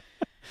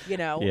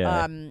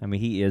 Yeah. I mean,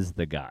 he is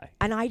the guy.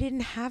 And I didn't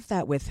have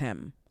that with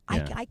him.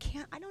 I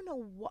can't. I don't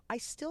know. I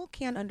still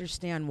can't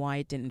understand why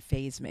it didn't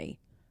faze me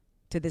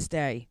to this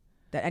day.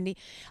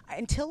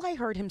 Until I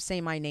heard him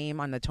say my name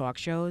on the talk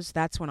shows,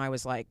 that's when I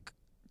was like,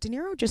 De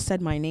Niro just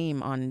said my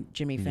name on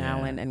Jimmy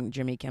Fallon and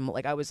Jimmy Kimmel.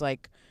 Like I was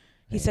like,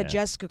 he said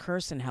Jessica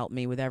Kirson helped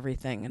me with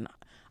everything, and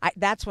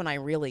that's when I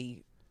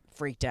really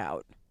freaked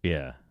out.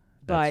 Yeah,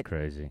 that's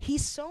crazy.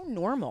 He's so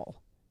normal.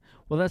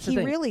 Well, that's the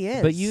thing. He really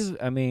is. But you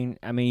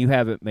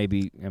haven't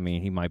maybe. I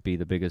mean, he might be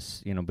the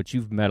biggest, but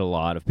you've met a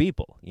lot of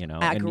people,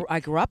 I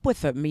grew up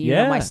with him.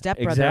 My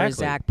stepbrother is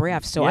Zach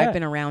Braff, so I've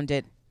been around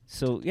it.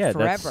 So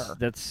forever.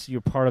 That's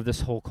you're part of this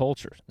whole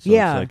culture. So it's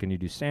like, and you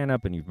do stand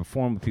up and you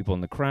perform with people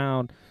in the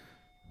crowd.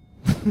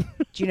 Do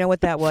you know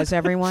what that was,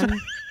 everyone?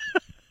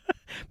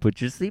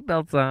 Put your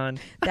seatbelts on.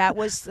 That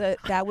was a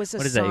What is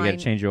sign. that? You got to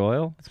change your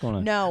oil? What's going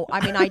on? No,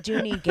 I mean I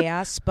do need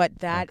gas, but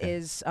that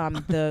is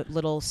the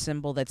little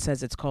symbol that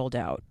says it's cold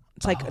out.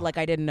 It's like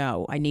I didn't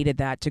know. I needed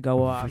that to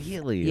go off.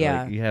 Really?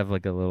 Yeah. Like you have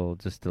like a little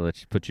just to let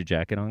you put your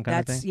jacket on kind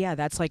of thing? Yeah,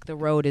 that's like the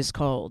road is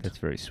cold. That's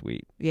very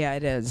sweet. Yeah,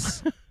 it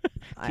is.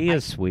 He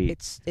is sweet.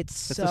 It's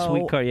That's so a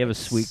sweet car. You have a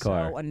sweet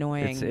car. So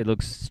annoying. It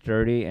looks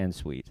sturdy and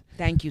sweet.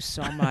 Thank you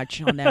so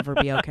much. I'll never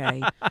be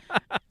okay.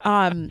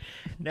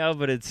 No,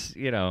 but it's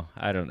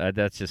I don't.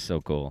 That's just so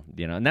cool.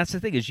 And that's the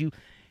thing is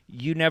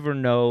you never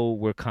know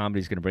where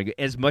comedy's going to bring you.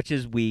 As much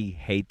as we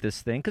hate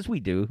this thing, because we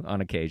do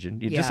on occasion,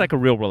 just like a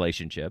real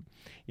relationship,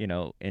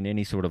 in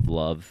any sort of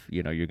love,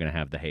 you're going to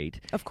have the hate.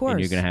 Of course. And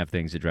you're going to have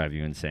things that drive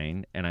you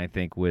insane. And I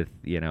think with,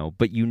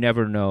 but you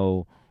never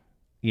know.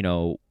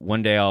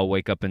 One day I'll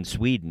wake up in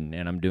Sweden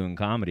and I'm doing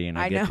comedy and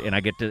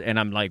and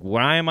I'm like,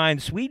 why am I in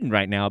Sweden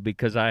right now?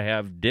 Because I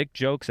have dick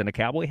jokes and a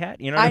cowboy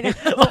hat. You know what I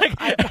mean? Like,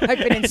 I've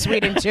been in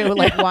Sweden too.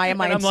 Like, why am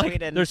I in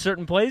Sweden? There's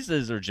certain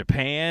places or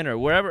Japan or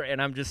wherever,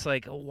 and I'm just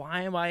like,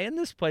 why am I in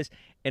this place?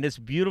 And it's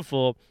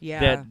beautiful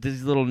that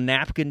these little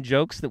napkin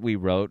jokes that we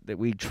wrote, that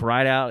we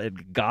tried out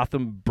at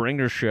Gotham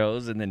Bringer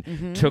shows and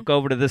then took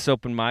over to this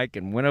open mic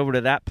and went over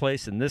to that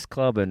place and this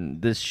club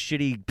and this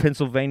shitty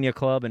Pennsylvania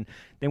club, and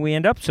then we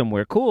end up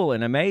somewhere cool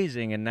and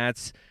amazing, and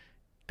that's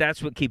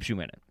what keeps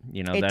you in it.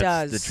 It that's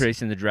does. The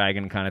Tracy and the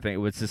Dragon kind of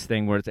thing. It's this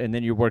thing where and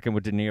then you're working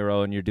with De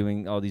Niro and you're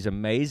doing all these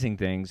amazing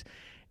things,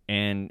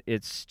 and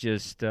it's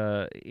just,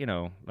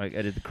 like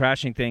I did the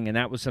Crashing thing, and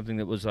that was something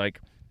that was like,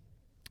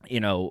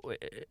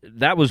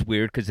 that was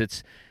weird because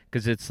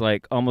it's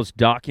like almost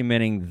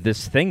documenting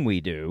this thing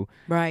we do,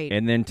 right?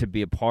 And then to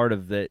be a part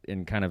of it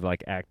and kind of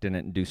like act in it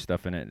and do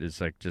stuff in it is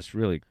like just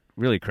really,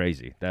 really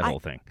crazy. That whole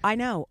thing. I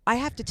know. I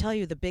have to tell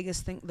you, the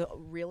biggest thing,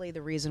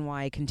 the reason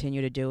why I continue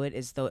to do it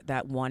is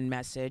that one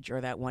message or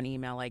that one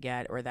email I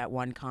get or that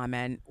one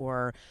comment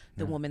or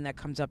the woman that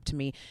comes up to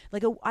me.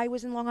 Like I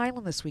was in Long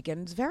Island this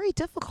weekend. It's very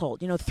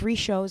difficult. 3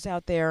 shows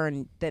out there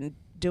and then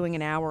doing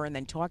an hour and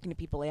then talking to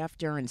people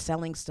after and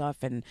selling stuff,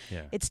 and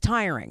it's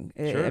tiring.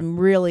 Sure. It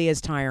really is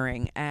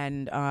tiring,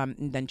 and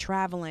then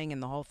traveling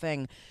and the whole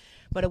thing.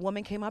 But a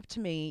woman came up to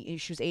me.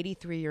 She was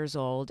 83 years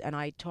old, and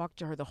I talked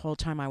to her the whole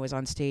time I was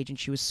on stage, and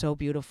she was so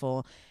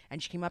beautiful.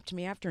 And she came up to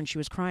me after, and she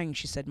was crying.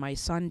 She said, "My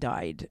son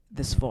died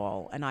this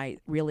fall," and I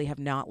really have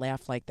not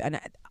laughed like that. And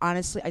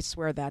honestly, I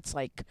swear that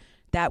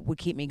would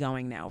keep me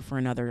going now for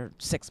another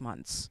 6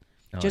 months.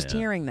 Just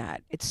hearing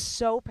that, it's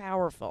so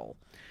powerful.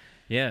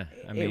 Yeah,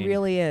 it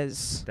really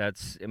is.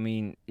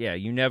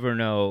 You never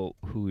know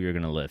who you're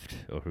going to lift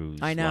or whose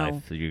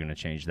life you're going to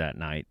change that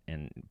night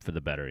and for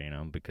the better,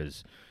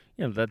 because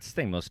that's the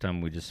thing. Most of the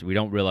time we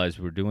don't realize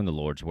we're doing the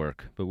Lord's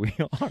work, but we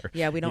are.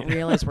 Yeah, we don't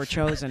realize we're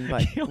chosen,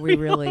 but we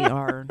really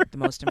are the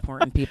most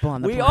important people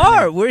on the planet. We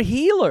are. We're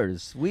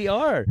healers. We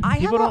are.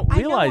 People don't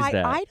realize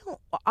that.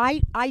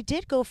 I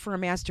did go for a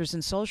master's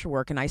in social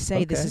work, and I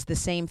say this is the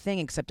same thing,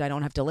 except I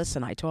don't have to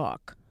listen. I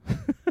talk.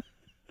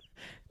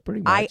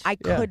 Pretty much. I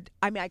could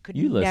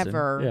you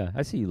never. Listen. Yeah,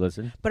 I see you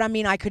listen. But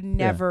I could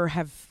never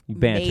have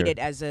made it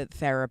as a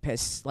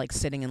therapist, like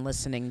sitting and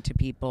listening to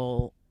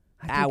people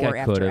hour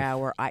after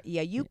hour.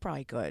 You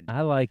probably could.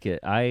 I like it.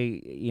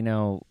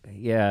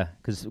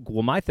 Because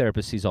my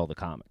therapist sees all the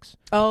comics.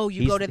 Oh,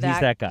 you go to that?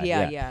 He's that guy.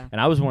 Yeah. And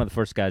I was one of the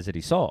first guys that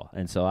he saw,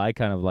 and so I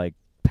kind of like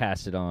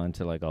passed it on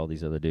to like all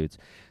these other dudes.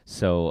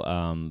 So,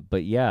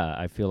 but yeah,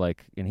 I feel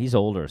like, and he's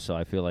older, so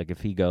I feel like if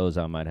he goes,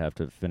 I might have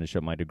to finish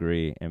up my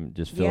degree and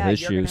just fill his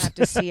shoes. You're gonna have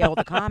to see all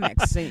the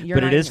comics.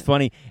 But it is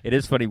funny. It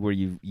is funny where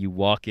you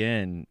walk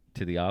in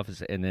to the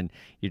office and then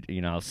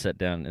I'll sit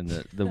down in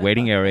the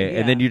waiting area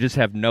and then you just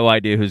have no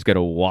idea who's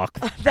gonna walk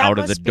out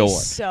of the door.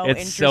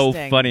 It's so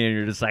funny, and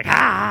you're just like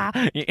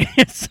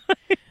It's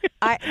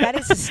that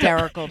is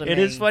hysterical to me. It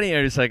is funny.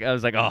 I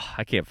was like, oh,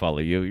 I can't follow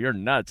you. You're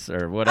nuts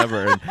or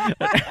whatever.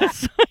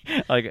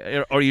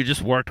 Or you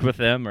just worked with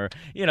them or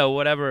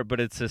whatever.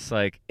 But it's just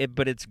like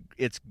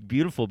it's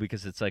beautiful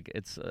because it's like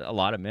it's a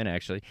lot of men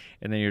actually.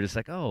 And then you're just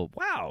like, oh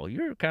wow,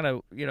 you're kind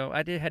of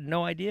had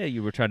no idea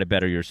you were trying to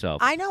better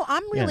yourself. I know.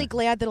 I'm really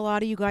glad that a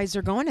lot of you guys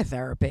are going to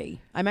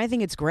therapy. I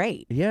think it's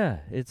great.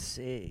 Yeah, it's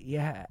you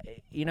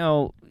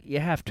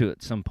have to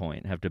at some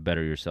point have to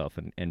better yourself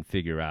and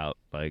figure out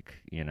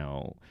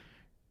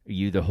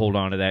you either hold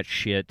on to that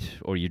shit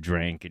or you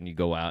drink and you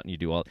go out and you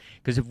do all.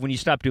 Because when you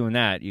stop doing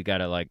that, you got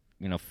to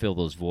fill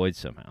those voids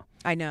somehow.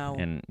 I know.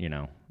 And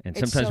and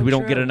It's sometimes so we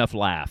don't get true. enough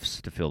laughs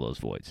to fill those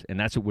voids, and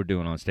that's what we're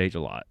doing on stage a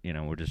lot.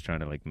 We're just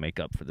trying to make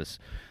up for this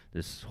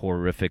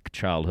horrific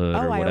childhood or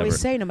I whatever. always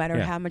say, no matter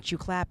Yeah. how much you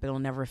clap, it'll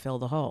never fill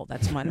the hole.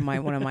 That's one of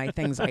my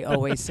things I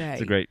always say.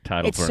 It's a great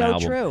title It's for an so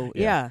album. true.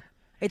 Yeah.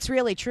 It's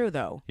really true,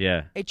 though.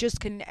 Yeah. It just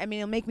can. I mean,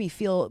 it'll make me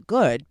feel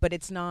good, but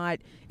it's not.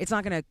 It's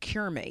not going to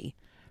cure me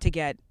to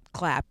get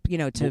clap.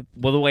 To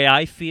Well, the way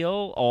I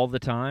feel all the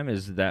time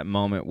is that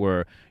moment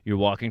where you're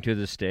walking to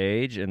the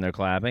stage and they're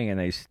clapping and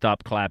they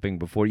stop clapping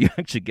before you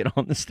actually get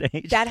on the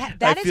stage. that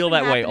I has feel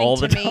been that way happening all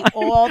the to me time.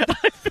 all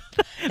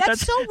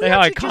That's so weird.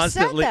 How You just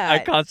said that. I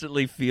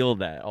constantly feel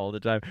that all the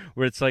time.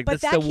 Where it's like But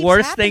that's that the keeps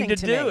worst thing to happening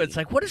to do. me. It's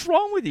like, what is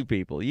wrong with you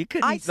people? You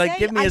couldn't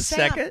give me I a say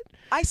second.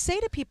 I say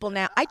to people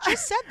now. I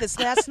just said this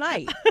last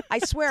night. I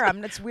swear.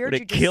 It's weird. Would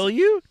you it just, kill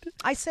you?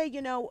 I say,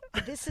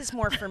 this is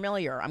more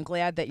familiar. I'm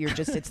glad that you're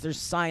just. There's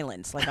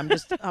silence. I'm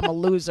a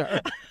loser.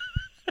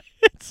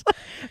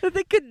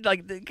 They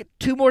could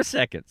 2 more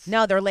seconds.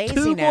 No, they're lazy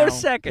 2 now. more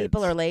seconds.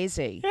 People are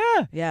lazy.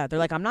 Yeah. Yeah, they're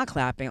like, I'm not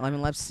clapping. I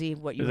mean, let's see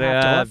what you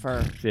Yeah, have to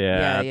offer.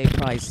 yeah. you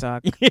probably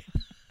suck.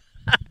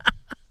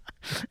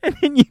 And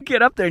then you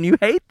get up there and you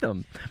hate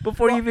them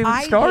before you've even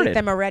started. I hate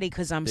them already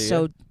because I'm Do you?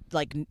 so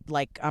like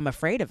I'm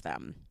afraid of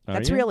them. Are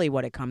That's you? really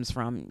what it comes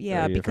from. Yeah, Are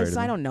you afraid because of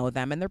I them? don't know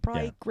them, and they're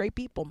probably Yeah. great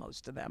people,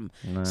 most of them.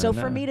 No, So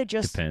for no, me to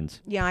just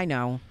depends. Yeah, I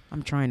know.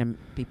 I'm trying to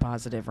be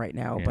positive right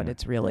now, but Yeah.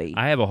 it's really.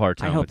 I have a hard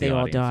time. I hope with the they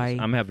all audiences. die.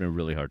 I'm having a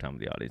really hard time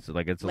with the audience.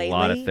 It's a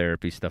lot of Lately?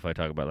 therapy stuff I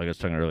talk about. Like I was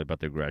talking earlier about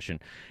the aggression.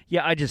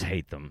 Yeah, I just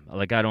hate them.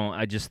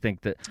 I just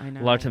think that I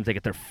know. a lot of times they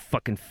get their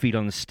fucking feet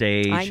on the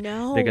stage. I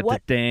know. They get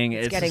What- the thing.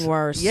 It's getting just-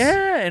 worse.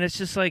 Yeah, and it's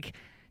just like,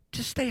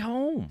 just stay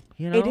home.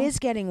 It is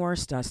getting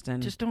worse, Dustin.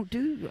 Just don't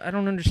do. I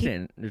don't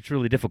understand. It's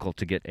really difficult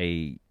to get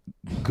a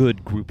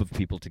good group of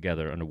people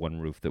together under one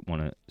roof that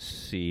want to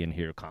see and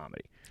hear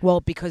comedy. Well,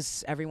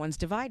 because everyone's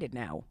divided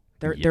now.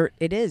 Yeah.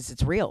 It is.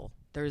 It's real.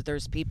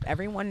 There's people.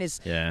 Everyone is.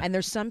 Yeah. And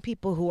there's some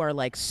people who are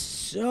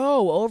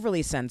so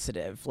overly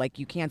sensitive. Like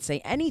you can't say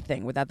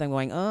anything without them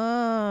going,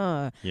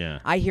 Yeah.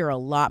 I hear a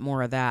lot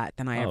more of that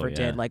than I Oh, ever yeah.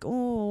 did. Like,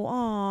 oh,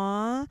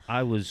 aw.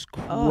 I was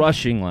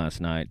crushing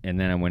last night, and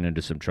then I went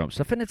into some Trump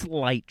stuff, and it's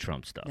light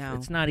Trump stuff. No.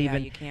 It's not Yeah,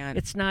 even. you can't.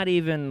 It's not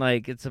even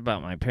like it's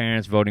about my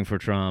parents voting for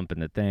Trump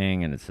and the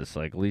thing, and it's just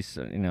like at least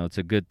it's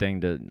a good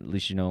thing to at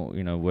least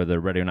whether they're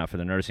ready or not for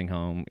the nursing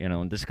home,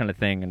 and this kind of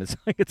thing, and it's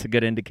like it's a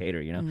good indicator,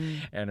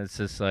 and it's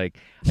just like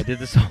I did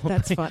this whole.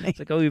 That's thing. funny. It's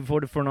like, oh, you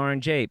voted for an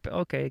orange ape,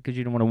 okay, because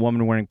you don't want a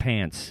woman wearing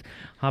pants.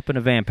 Hop in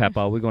a van,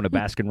 Papa. We're going to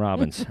Baskin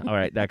Robbins. All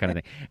right, that kind of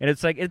thing, and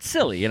it's like it's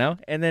silly,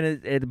 and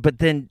then but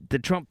then the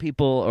Trump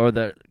people or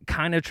the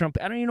kind of Trump,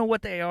 I don't even know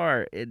what they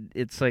are.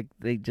 It's like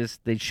they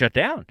shut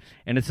down,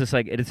 and it's just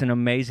like it's an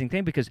amazing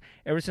thing because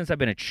ever since I've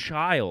been a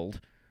child,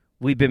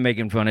 we've been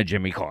making fun of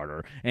Jimmy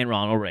Carter and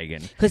Ronald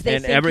Reagan Because they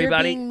and think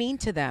everybody. you're being mean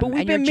to them. But we've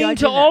and been you're mean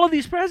to judging all them. of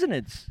these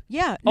presidents.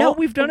 Yeah. All No.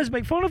 we've done is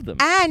make fun of them.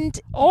 And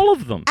All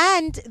of them.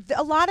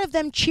 a lot of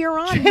them cheer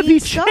on Chevy mean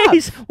stuff.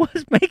 Chase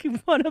was making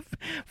fun of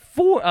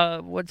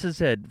what's his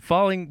head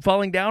falling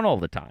down all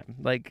the time.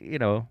 Like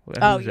Oh, who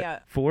was yeah.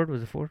 it? Ford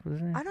was it Ford? Was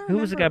his name? I don't Who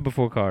was the guy remember.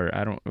 before Carter?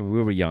 I don't.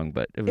 We were young,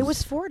 but It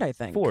was Ford, I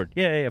think. Ford.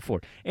 Yeah,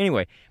 Ford.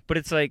 Anyway, but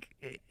it's like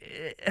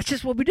it's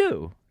just what we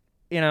do.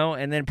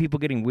 And then people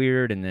getting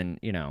weird, and then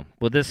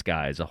well, this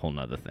guy is a whole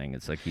nother thing.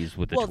 It's like he's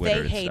with the Well, Twitter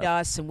they and hate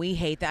stuff. us, and we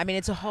hate them. I mean,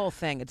 it's a whole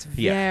thing. It's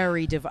Yeah.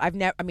 very I've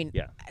never. I mean,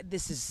 Yeah.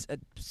 this is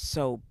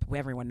so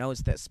everyone knows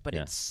this, but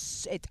Yeah.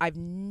 I've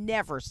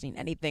never seen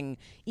anything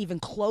even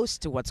close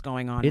to what's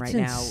going on It's right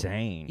now.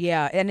 insane.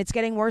 Yeah, and it's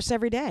getting worse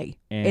every day.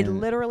 It And-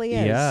 literally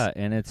is. Yeah,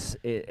 and it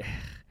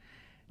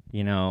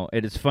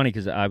is funny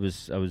because I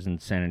was in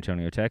San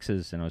Antonio,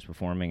 Texas, and I was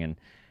performing, and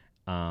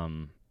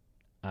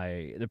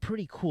they're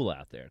pretty cool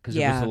out there because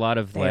there was Yeah, a lot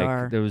of they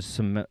are. there was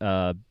some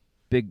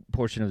big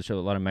portion of the show, a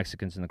lot of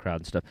Mexicans in the crowd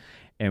and stuff,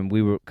 and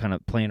we were kind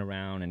of playing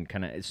around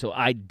and so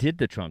I did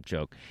the Trump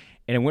joke,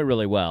 and it went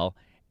really well.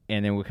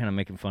 And then we're kind of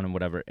making fun and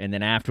whatever. And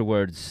then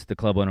afterwards, the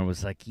club owner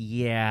was like,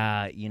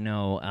 "Yeah,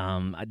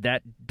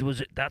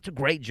 that's a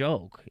great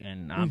joke,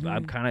 and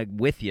I'm kind of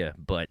with you,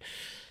 but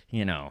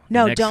the No,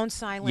 next- don't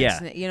silence.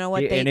 Yeah. You know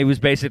what? And it was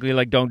basically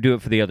like, don't do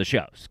it for the other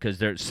shows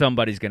because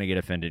somebody's going to get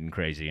offended and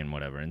crazy and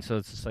whatever. And so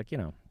it's just like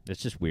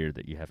it's just weird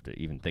that you have to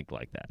even think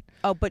like that.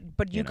 Oh, but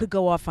you you know. could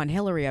go off on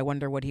Hillary. I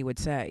wonder what he would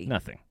say.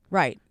 Nothing.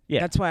 Right. Yeah,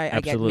 That's why it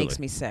absolutely. makes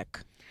me sick.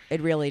 It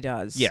really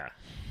does. Yeah.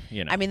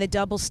 I mean, the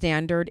double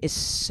standard is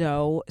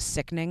so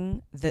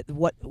sickening that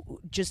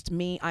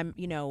I'm,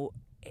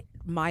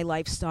 my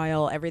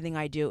lifestyle, everything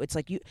I do, it's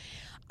like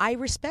I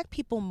respect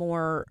people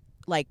more.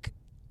 Like,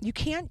 you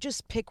can't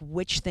just pick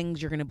which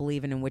things you're going to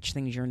believe in and which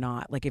things you're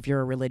not. Like, if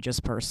you're a religious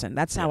person,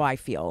 that's how I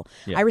feel.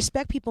 Yeah. I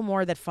respect people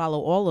more that follow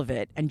all of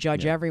it and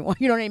judge Yeah. everyone.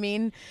 You know what I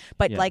mean?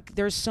 But Yeah. like,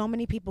 there's so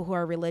many people who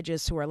are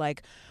religious who are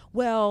like,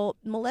 well,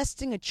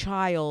 molesting a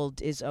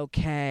child is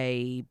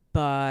okay,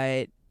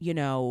 but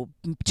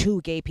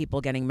 2 gay people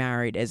getting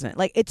married isn't.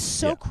 Like, it's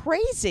so Yeah.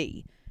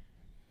 crazy.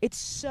 It's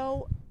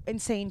so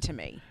insane to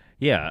me.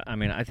 Yeah, I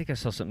mean, I think I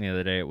saw something the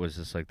other day. It was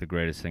just like the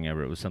greatest thing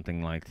ever. It was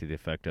something like to the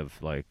effect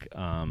of like,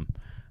 I'm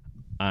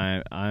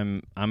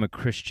a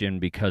Christian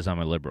because I'm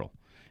a liberal.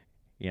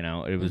 You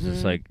know, it was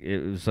just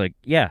like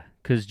yeah,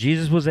 because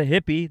Jesus was a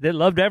hippie that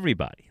loved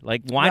everybody.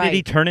 Like, why did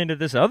he turn into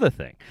this other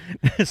thing?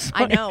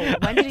 I know.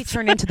 When did he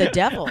turn into the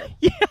devil?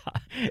 Yeah,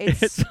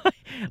 it's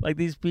like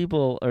these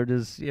people are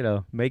just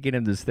making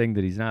him this thing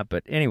that he's not.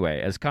 But anyway,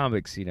 as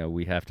comics,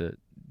 we have to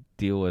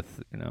deal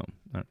with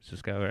let's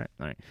just go right.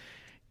 All right.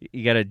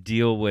 You got to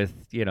deal with,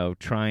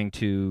 trying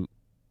to,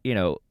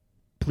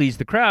 please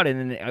the crowd.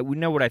 And then we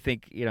know what I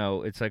think,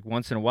 it's like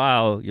once in a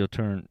while you'll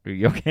turn, are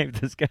you okay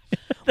with this guy?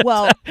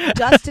 Well,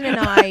 Dustin and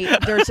I,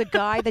 there's a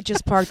guy that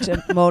just parked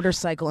a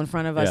motorcycle in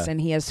front of us, and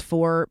he has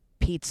 4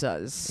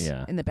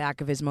 pizzas in the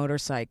back of his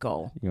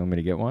motorcycle. You want me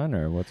to get one,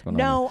 or what's going on?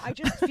 No, I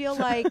just feel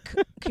like,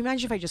 can you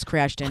imagine if I just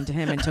crashed into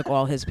him and took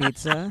all his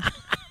pizza?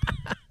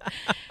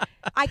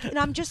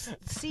 I'm just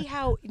see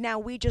how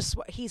now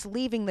he's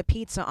leaving the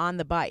pizza on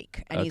the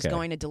bike and he's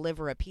going to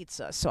deliver a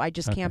pizza. So I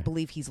just can't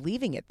believe he's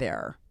leaving it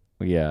there.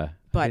 Yeah,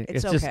 but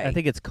it's okay. Just, I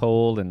think it's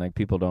cold and like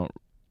people don't.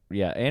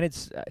 Yeah, and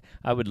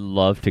I would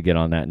love to get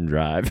on that and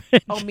drive.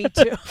 Oh, me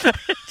too.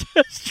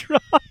 Just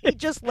drive. He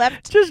just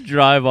left. Just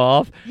drive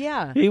off.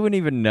 Yeah. He wouldn't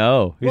even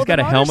know. He's got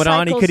a helmet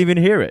on. He couldn't even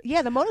hear it.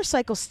 Yeah, the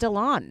motorcycle's still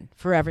on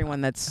for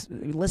everyone that's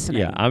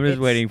listening. Yeah, I'm just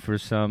waiting for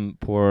some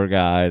poor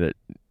guy that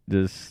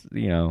just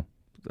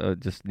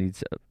just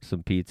needs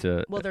some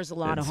pizza. Well, there's a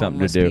lot of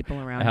homeless people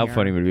around How here.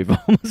 funny would it be if a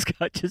homeless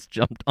guy just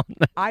jumped on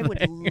that? I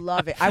would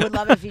love it. I would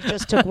love it if he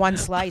just took one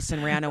slice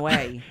and ran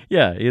away.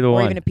 Yeah, either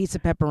one. Or even a piece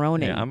of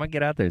pepperoni. Yeah, I'm going to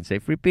get out there and say,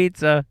 free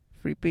pizza,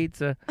 free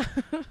pizza.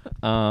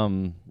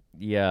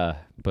 Yeah,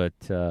 but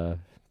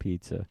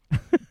pizza.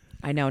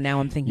 I know. Now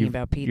I'm thinking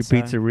about pizza.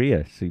 Your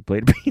pizzeria. So you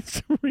played a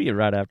pizzeria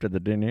right after the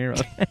De Niro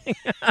thing.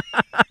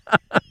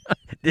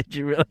 Did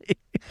you really?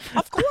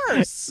 Of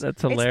course.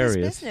 That's hilarious.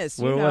 It's this business.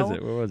 Where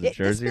was it?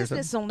 Jersey this or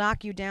business something? will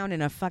knock you down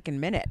in a fucking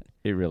minute.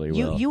 It really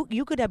will.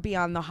 You could be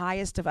on the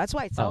highest of. That's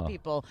why I tell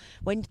people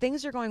when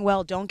things are going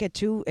well, don't get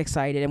too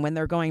excited, and when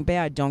they're going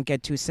bad, don't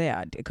get too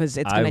sad because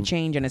it's going to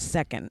change in a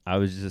second. I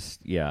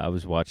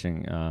was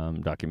watching a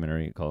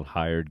documentary called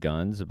Hired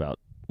Guns about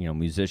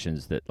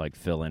musicians that like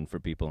fill in for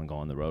people and go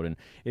on the road, and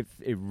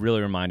it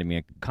really reminded me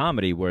of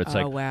comedy where it's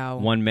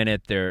 1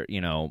 minute they're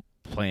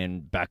playing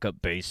backup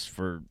bass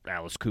for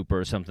Alice Cooper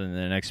or something, and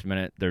the next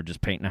minute they're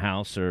just painting a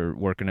house or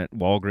working at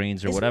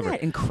Walgreens or whatever. Isn't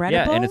that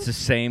incredible? Yeah, and it's the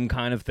same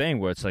kind of thing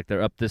where it's like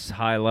they're up this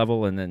high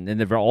level, and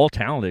they're all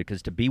talented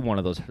because to be one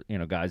of those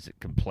guys that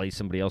can play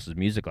somebody else's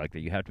music like that,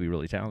 you have to be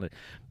really talented.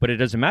 But it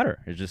doesn't matter.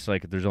 It's just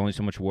like there's only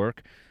so much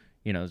work.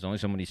 There's only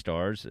so many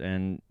stars,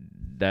 and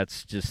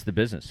that's just the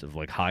business of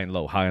like high and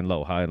low, high and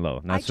low, high and low.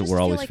 And that's what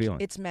we're always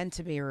feeling. It's meant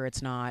to be or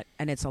it's not,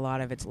 and it's a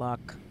lot of it's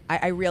luck.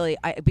 I really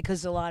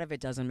because a lot of it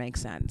doesn't make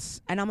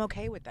sense, and I'm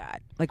okay with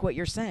that. Like what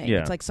you're saying,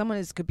 it's like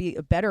someone could be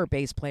a better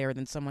bass player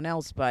than someone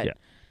else, but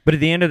But at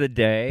the end of the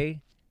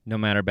day, no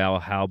matter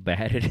about how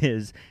bad it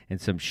is in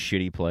some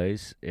shitty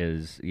place,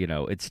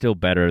 it's still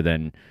better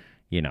than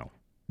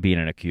being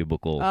in a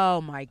cubicle.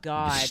 Oh my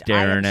God!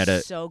 Staring at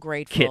a so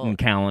grateful kitten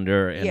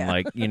calendar and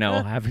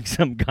having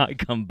some guy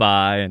come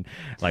by and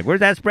like, where's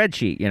that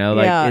spreadsheet?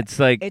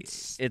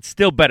 It's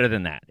still better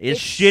than that. As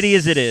shitty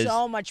as it is,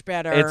 so much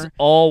better.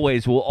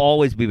 Will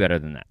always be better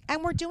than that.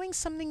 And we're doing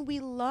something we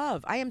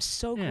love. I am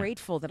so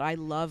grateful that I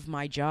love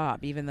my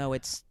job, even though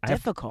it's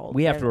difficult.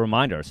 We have to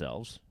remind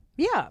ourselves.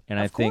 Yeah, and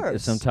I think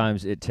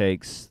sometimes it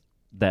takes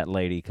that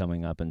lady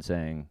coming up and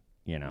saying,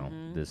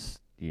 this,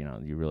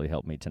 you really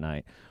helped me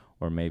tonight.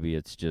 Or maybe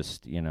it's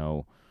just,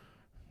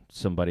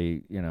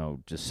 somebody,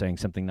 just saying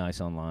something nice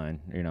online,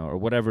 or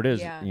whatever it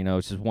is. Yeah.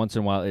 It's just once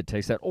in a while it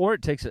takes that. Or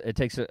it takes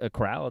a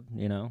crowd,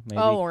 maybe.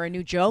 Oh, or a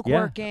new joke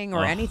working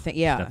or anything.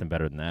 Yeah. There's nothing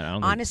better than that.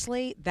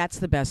 Honestly, that's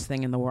the best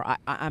thing in the world.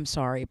 I'm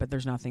sorry, but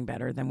there's nothing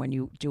better than when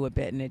you do a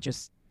bit and it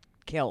just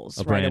kills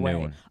a right brand away. New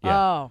one. Yeah.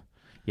 Oh.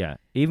 Yeah,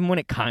 even when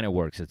it kind of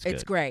works, it's good.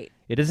 It's great.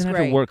 It doesn't have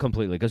to work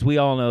completely because we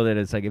all know that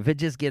it's like if it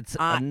just gets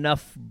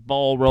enough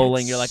ball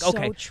rolling, you're like,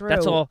 okay, true.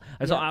 that's all.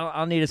 That's all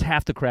I'll need is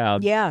half the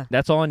crowd. Yeah,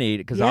 that's all I need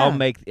because I'll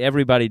make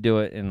everybody do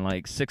it in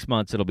like 6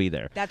 months. It'll be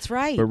there. That's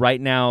right. But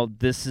right now,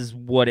 this is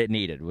what it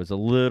needed was a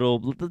little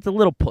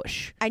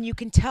push. And you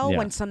can tell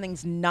when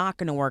something's not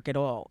going to work at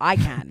all. I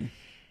can.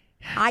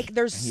 It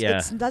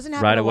doesn't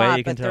happen right a away, lot,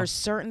 you can but there's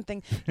certain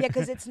things. Yeah,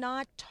 because it's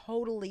not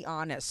totally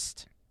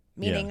honest.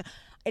 Meaning. Yeah.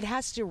 It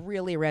has to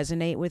really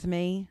resonate with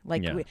me.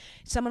 Like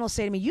someone will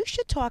say to me, "You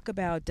should talk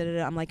about da da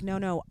da." I'm like,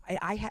 "No,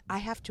 I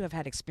have to have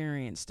had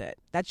experienced it.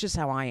 That's just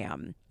how I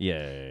am." Yeah.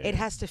 It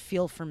has to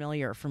feel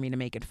familiar for me to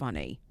make it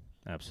funny.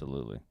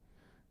 Absolutely.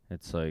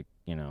 It's like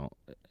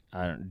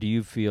do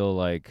you feel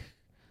like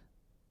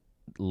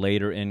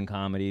later in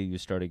comedy you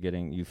started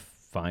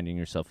finding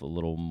yourself a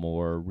little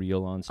more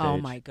real on stage? Oh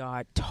my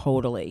God,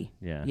 totally.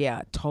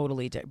 Yeah,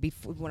 totally.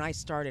 Before, when I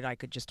started, I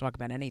could just talk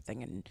about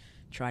anything and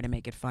try to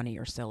make it funny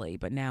or silly.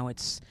 But now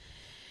it's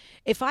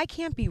If I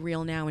can't be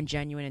real now and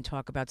genuine and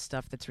talk about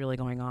stuff that's really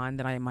going on,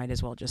 then I might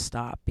as well just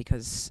stop,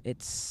 because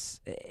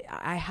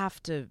I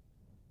have to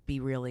be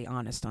really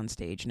honest on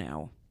stage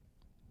now.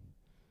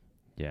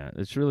 Yeah,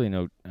 it's really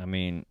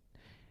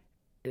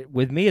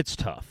with me it's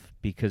tough,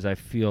 because I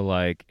feel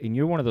like, and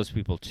you're one of those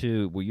people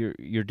too, well,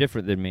 you're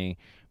different than me,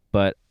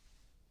 but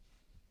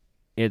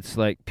it's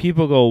like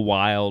people go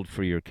wild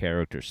for your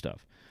character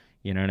stuff.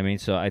 You know what I mean?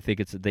 So I think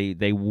it's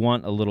they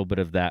want a little bit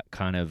of that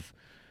kind of,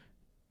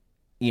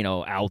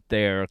 out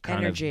there kind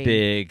energy. Of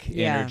big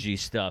energy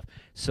stuff.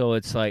 So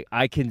it's like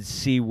I can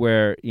see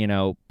where,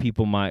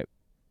 people might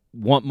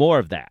want more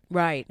of that.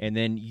 Right. And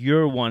then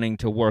you're wanting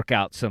to work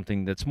out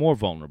something that's more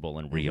vulnerable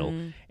and real.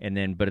 Mm-hmm. And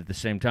then, but at the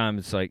same time,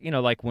 it's like,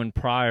 like when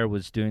Pryor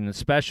was doing the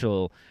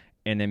special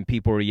and then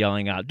people were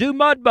yelling out, "Do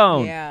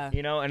Mudbone!" Yeah.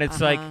 And it's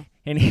like,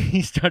 and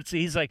he's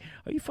like,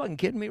 "Are you fucking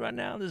kidding me right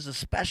now? This is a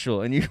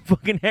special, and you're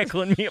fucking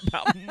heckling me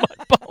about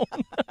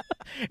Mudbone."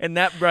 And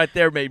that right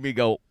there made me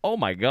go, "Oh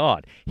my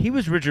God." He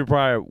was Richard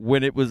Pryor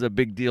when it was a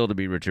big deal to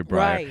be Richard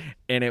Pryor. Right.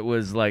 And it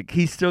was like,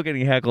 he's still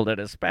getting heckled at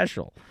a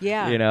special.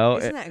 Yeah.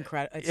 Isn't that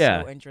incredible? It's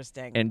so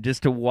interesting. And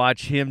just to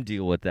watch him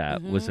deal with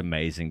that was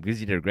amazing, because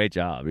he did a great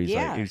job. He's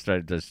like, he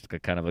started just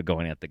kind of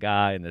going at the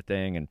guy and the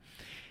thing, and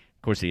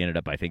of course, he ended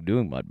up, I think,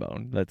 doing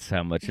Mudbone. That's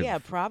how much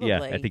probably.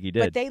 Yeah, I think he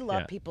did. But they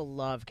love, people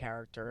love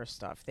character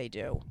stuff. They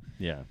do.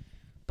 Yeah.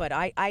 But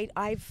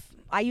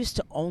I used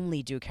to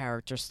only do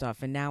character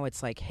stuff, and now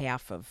it's like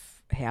half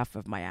of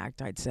my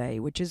act, I'd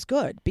say, which is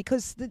good,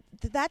 because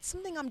that's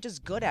something I'm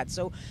just good at.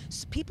 So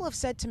people have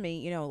said to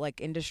me, like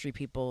industry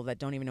people that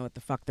don't even know what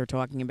the fuck they're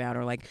talking about,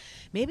 are like,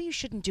 maybe you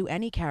shouldn't do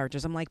any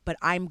characters. I'm like, but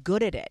I'm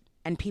good at it,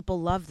 and people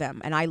love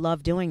them, and I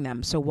love doing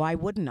them. So why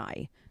wouldn't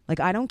I? Like,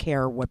 I don't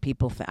care what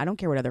people think. I don't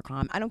care what other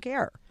I don't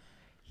care.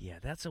 Yeah,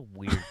 that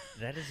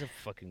is a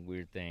fucking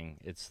weird thing.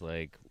 It's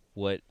like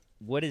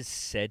what is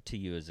said to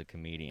you as a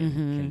comedian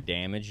can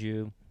damage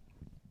you.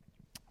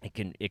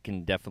 It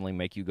can definitely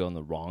make you go in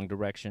the wrong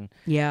direction.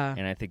 Yeah.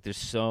 And I think there's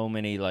so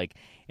many,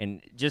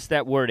 and just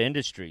that word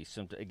industry,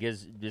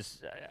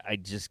 I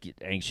just get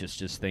anxious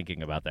just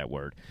thinking about that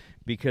word,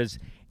 because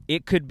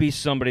it could be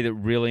somebody that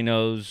really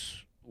knows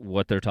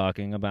what they're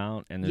talking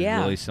about, and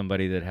there's really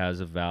somebody that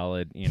has a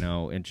valid,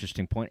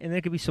 interesting point, and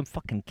there could be some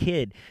fucking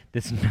kid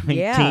that's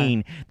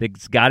 19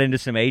 that's got into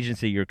some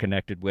agency you're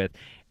connected with,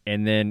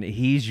 and then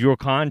he's your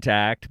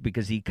contact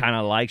because he kind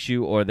of likes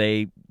you, or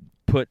they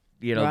put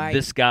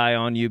this guy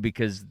on you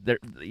because they're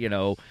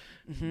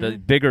the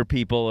bigger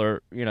people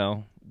are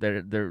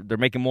they're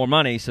making more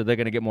money, so they're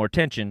going to get more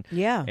attention,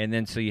 and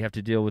then so you have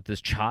to deal with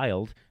this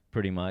child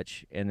pretty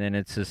much, and then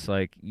it's just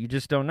like you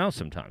just don't know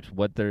sometimes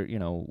what they're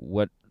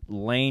what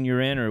lane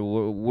you're in, or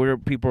where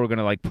people are going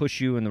to push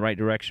you in the right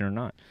direction or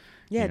not.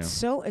 Yeah, it's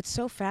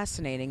so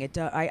fascinating.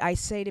 I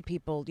say to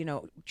people,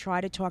 try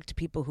to talk to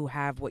people who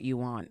have what you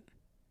want.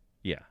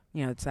 Yeah.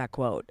 It's that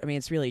quote. I mean,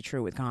 it's really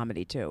true with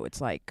comedy too.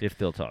 It's like, if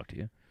they'll talk to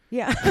you.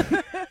 Yeah.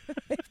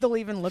 If they'll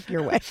even look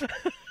your way.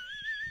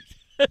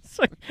 It's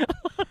like a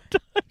lot of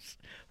times.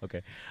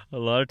 Okay. A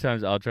lot of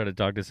times I'll try to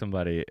talk to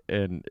somebody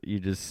and you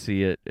just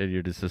see it and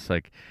you're just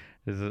like,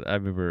 I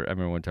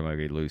remember one time I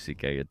gave Louis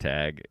C.K. a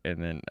tag,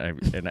 and then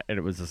and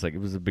it was just like, it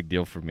was a big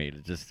deal for me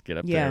to just get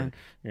up there.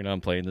 And,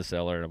 I'm playing the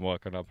cellar and I'm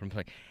walking up and I'm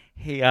like,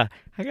 "Hey, I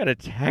got a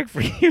tag for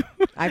you."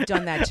 I've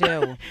done that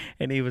too.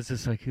 And he was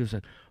like,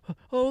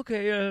 "Oh,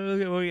 okay,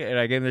 okay." And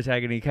I gave him the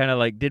tag, and he kind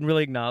of didn't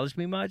really acknowledge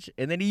me much,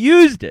 and then he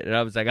used it, and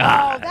I was like,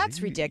 "Oh,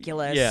 that's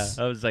ridiculous." Yeah,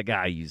 I was like,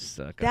 "You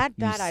suck." I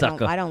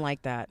don't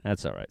like that.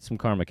 That's all right. Some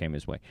karma came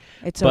his way.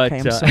 It's okay.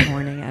 I'm so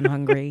horny and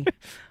hungry.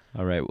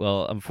 All right.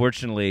 Well,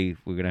 unfortunately,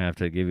 we're going to have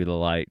to give you the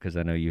light because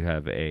I know you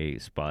have a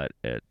spot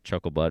at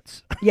Chuckle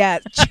Butts. Yeah,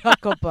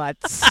 Chuckle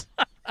Butts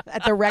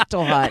at the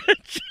Rectal Hut.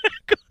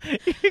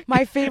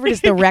 My favorite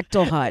is the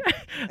Rectal Hut.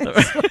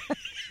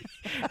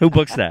 Who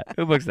books that?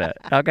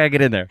 How can I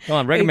get in there? Come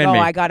on, recommend me.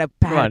 I got to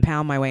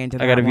pound my way into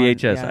that. I got a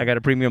VHS. Yeah. I got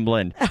a premium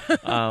blend.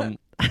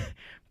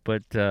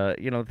 But,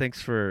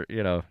 thanks for,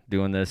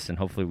 doing this, and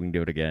hopefully we can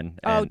do it again.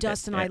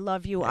 Dustin, I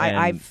love you.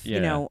 I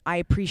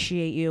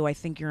appreciate you. I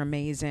think you're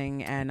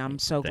amazing, and I'm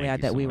so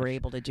glad that we were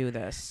able to do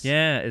this.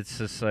 Yeah, it's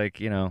just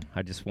like,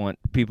 I just want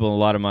people, a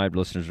lot of my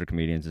listeners are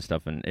comedians and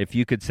stuff, and if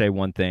you could say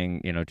one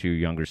thing, to your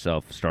younger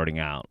self starting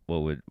out,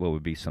 what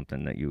would be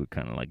something that you would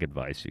kind of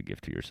advice you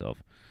give to yourself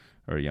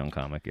or a young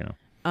comic,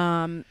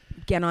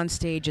 Get on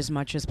stage as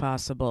much as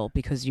possible,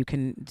 because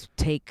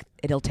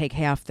it'll take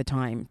half the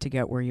time to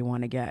get where you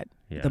want to get.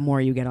 Yeah. The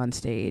more you get on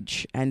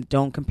stage, and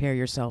don't compare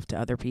yourself to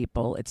other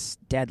people. It's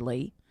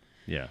deadly.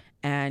 Yeah.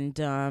 And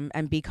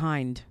be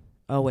kind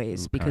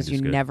always, because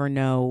you never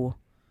know,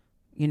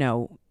 you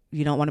don't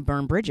want to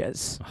burn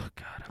bridges. Oh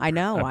God! I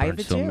know. I have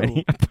it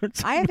too.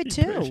 I have it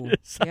too.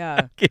 Yeah.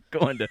 I keep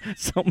going to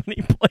so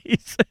many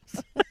places.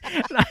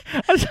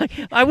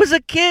 I was a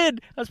kid.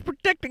 I was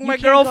protecting my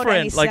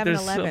girlfriend.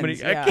 There's so many.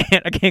 Yeah.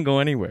 I can't go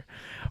anywhere.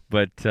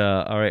 But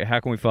all right, how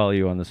can we follow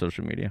you on the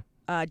social media?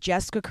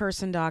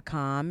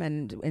 JessicaCurson.com,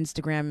 and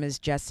Instagram is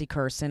Jessie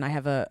Curson. I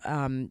have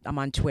I'm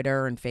on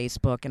Twitter and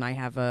Facebook, and I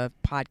have a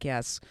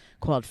podcast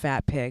called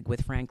Fat Pig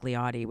with Frank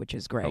Liotti, which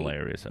is great.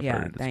 Hilarious. I've yeah,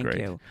 heard it. It's thank great.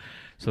 you.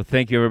 So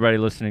thank you, everybody,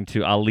 listening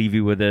to I'll Leave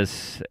You With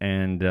This,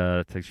 and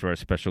thanks for our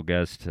special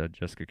guest,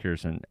 Jessica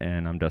Curson,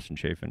 and I'm Dustin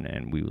Chafin,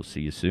 and we will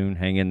see you soon.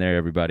 Hang in there,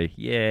 everybody.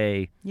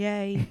 Yay.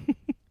 Yay.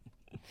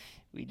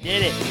 We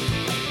did it.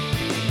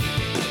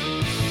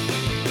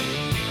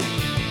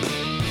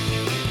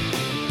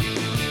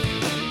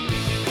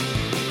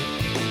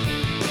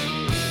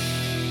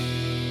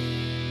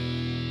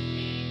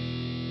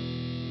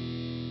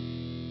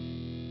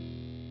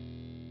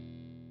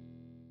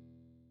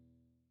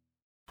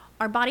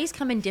 Our bodies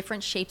come in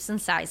different shapes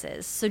and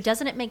sizes, so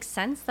doesn't it make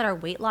sense that our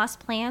weight loss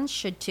plans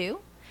should too?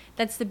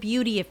 That's the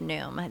beauty of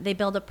Noom. They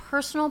build a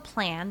personal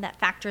plan that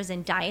factors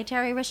in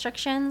dietary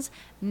restrictions,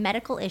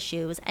 medical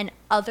issues, and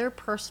other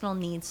personal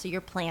needs so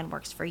your plan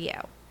works for you.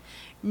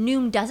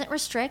 Noom doesn't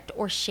restrict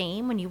or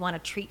shame when you want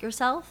to treat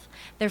yourself.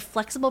 Their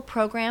flexible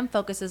program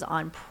focuses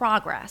on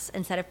progress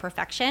instead of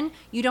perfection.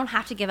 You don't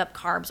have to give up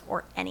carbs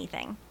or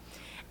anything.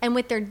 And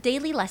with their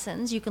daily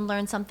lessons, you can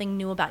learn something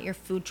new about your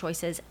food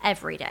choices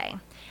every day.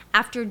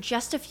 After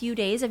just a few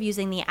days of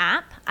using the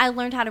app, I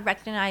learned how to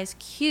recognize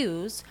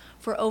cues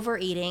for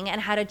overeating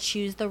and how to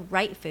choose the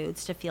right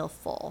foods to feel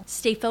full.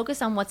 Stay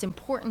focused on what's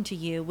important to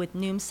you with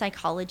Noom's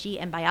psychology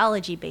and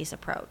biology-based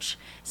approach.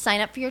 Sign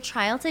up for your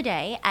trial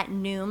today at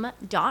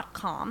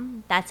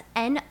Noom.com. That's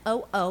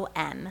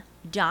Noom.com.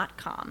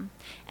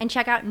 And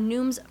check out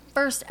Noom's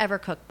first ever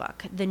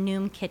cookbook, The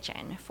Noom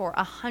Kitchen, for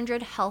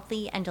 100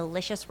 healthy and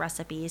delicious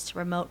recipes to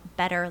promote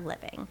better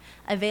living.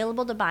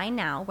 Available to buy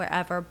now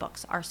wherever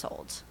books are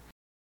sold.